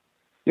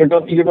you're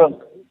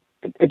going.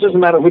 It doesn't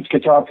matter which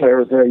guitar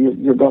player is there.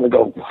 You're going to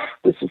go,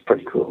 this is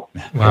pretty cool.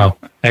 Wow,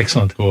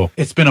 excellent. Cool.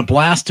 It's been a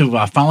blast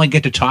to finally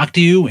get to talk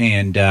to you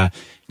and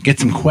get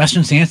some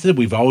questions answered that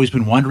we've always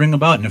been wondering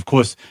about. And of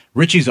course,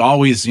 Richie's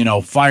always, you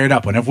know, fired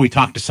up whenever we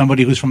talk to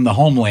somebody who's from the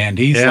homeland.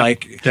 He's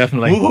like,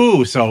 definitely,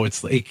 woohoo! So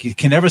it's like he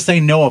can never say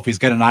no if he's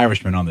got an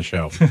Irishman on the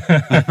show.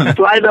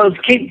 Fly those,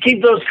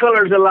 keep those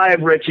colors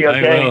alive, Richie.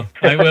 Okay,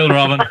 I will,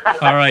 Robin.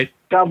 All right.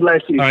 God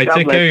bless you. All right, God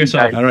take care of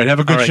yourself. All right,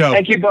 have a good show.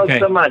 Thank you both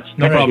so much.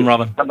 No problem,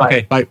 Robin. Bye-bye.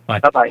 Okay, bye.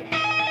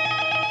 Bye-bye.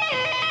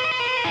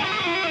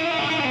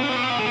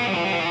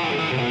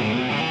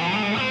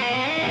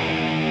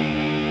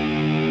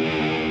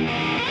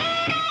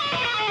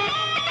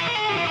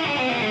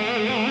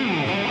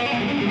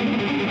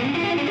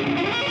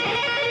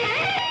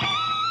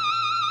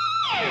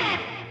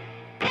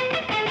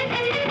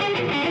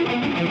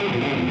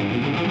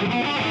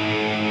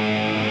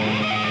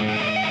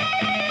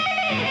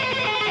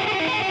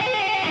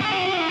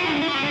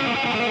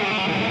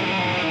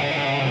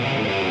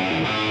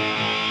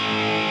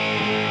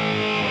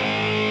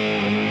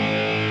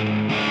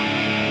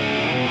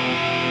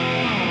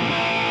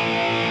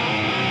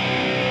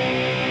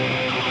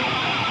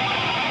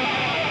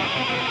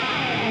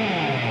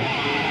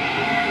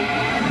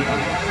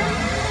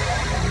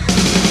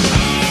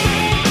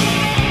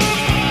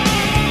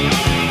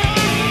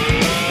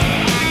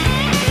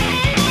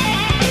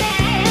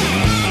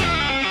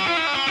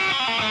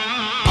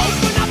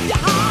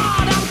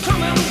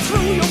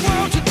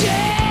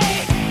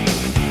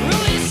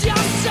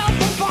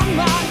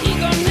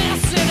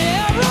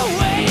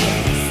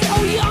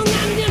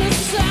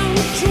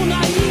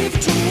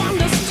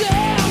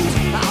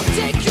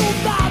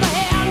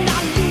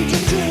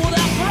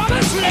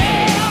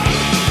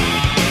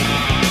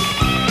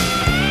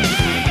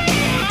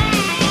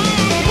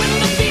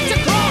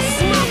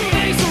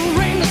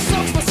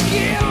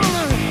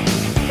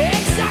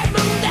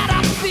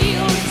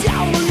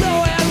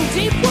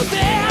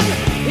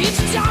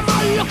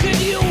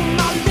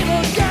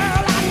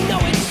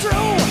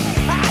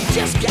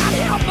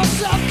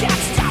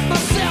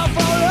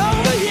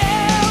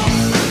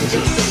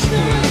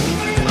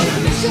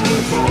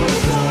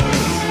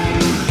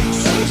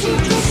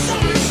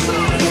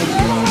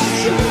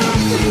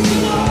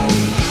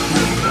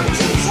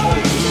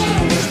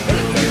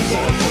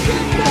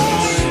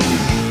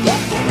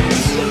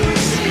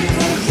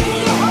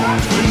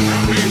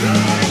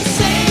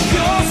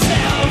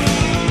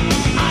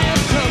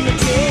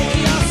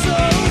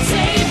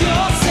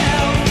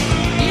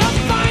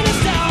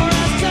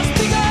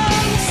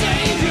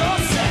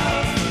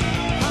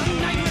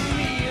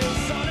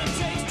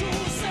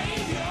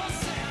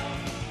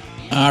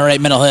 All right,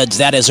 Metalheads,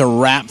 that is a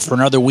wrap for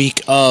another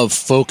week of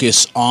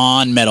Focus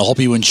on Metal. Hope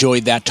you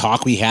enjoyed that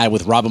talk we had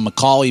with Robin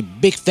McCauley.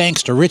 Big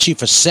thanks to Richie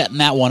for setting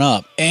that one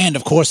up. And,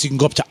 of course, you can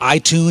go up to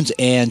iTunes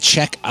and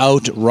check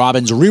out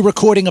Robin's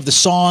re-recording of the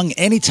song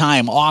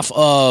Anytime off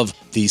of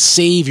the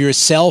Save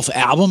Yourself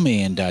album,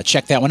 and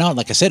check that one out,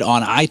 like I said,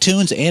 on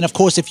iTunes. And, of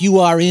course, if you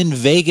are in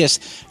Vegas,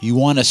 you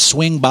want to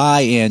swing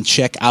by and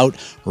check out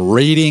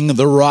Raiding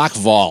the Rock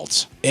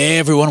Vault.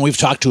 Everyone we've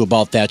talked to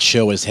about that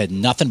show has had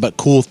nothing but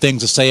cool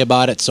things to say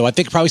about it, so I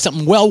think probably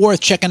something well worth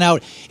checking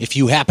out if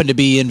you happen to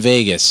be in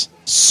Vegas.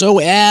 So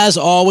as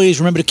always,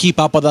 remember to keep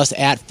up with us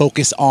at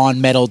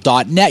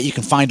focusonmetal.net. You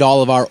can find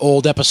all of our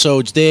old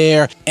episodes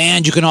there,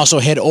 and you can also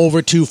head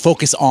over to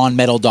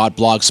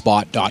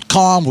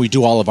focusonmetal.blogspot.com. We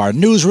do all of our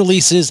news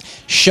releases,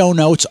 show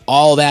notes,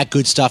 all that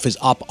good stuff is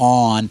up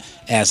on,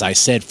 as I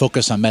said,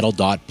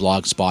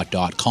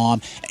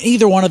 focusonmetal.blogspot.com.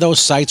 Either one of those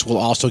sites will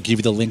also give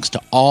you the links to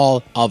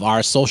all of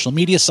our social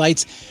media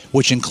sites,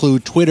 which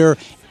include Twitter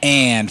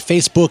and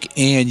Facebook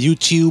and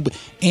YouTube,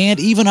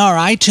 and even our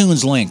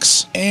iTunes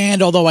links.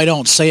 And although I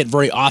don't say it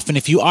very often,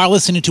 if you are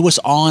listening to us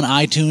on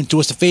iTunes, do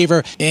us a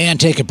favor and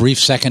take a brief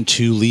second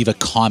to leave a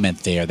comment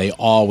there. They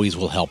always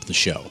will help the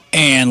show.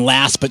 And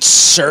last but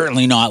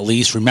certainly not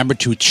least, remember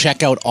to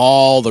check out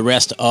all the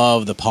rest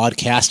of the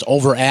podcast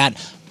over at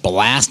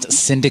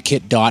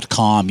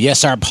blastsyndicate.com.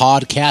 Yes, our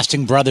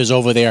podcasting brothers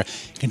over there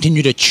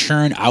continue to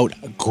churn out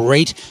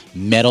great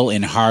metal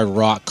and hard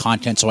rock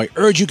content. So I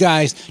urge you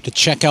guys to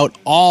check out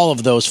all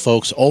of those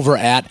folks over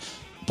at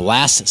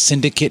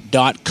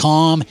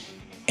blastsyndicate.com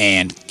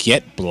and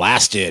get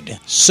blasted.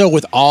 So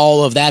with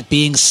all of that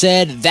being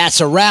said,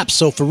 that's a wrap.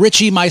 So for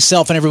Richie,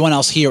 myself, and everyone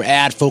else here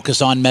at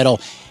Focus on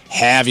Metal,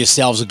 have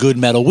yourselves a good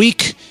metal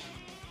week.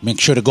 Make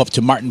sure to go up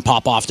to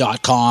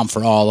martinpopoff.com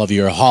for all of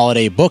your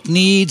holiday book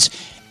needs.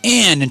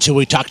 And until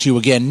we talk to you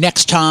again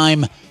next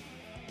time,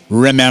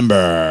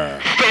 remember,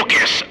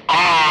 focus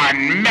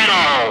on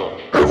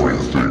metal.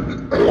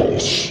 Everything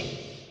else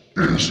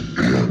is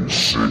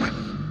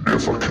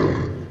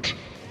insignificant.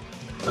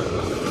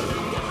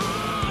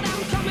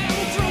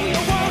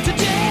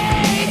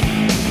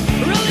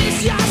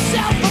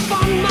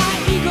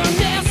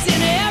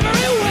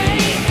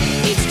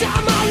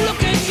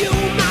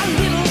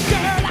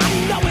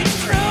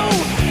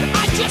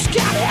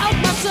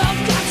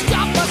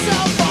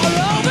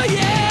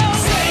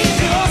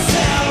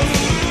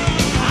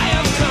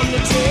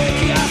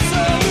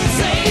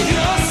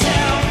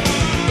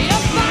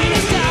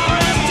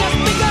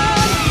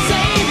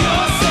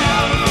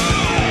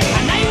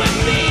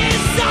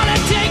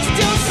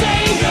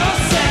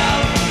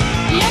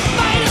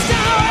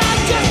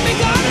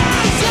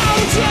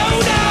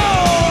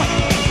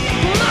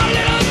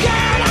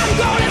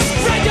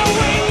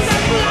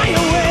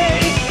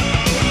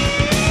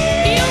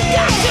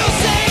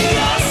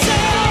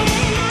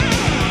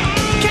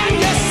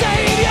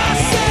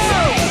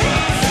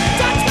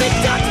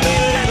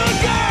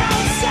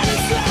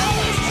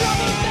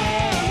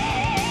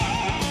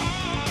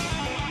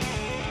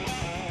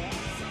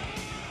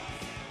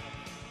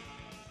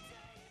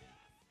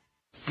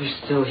 You're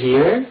still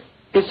here?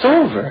 It's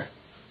over.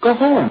 Go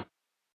home.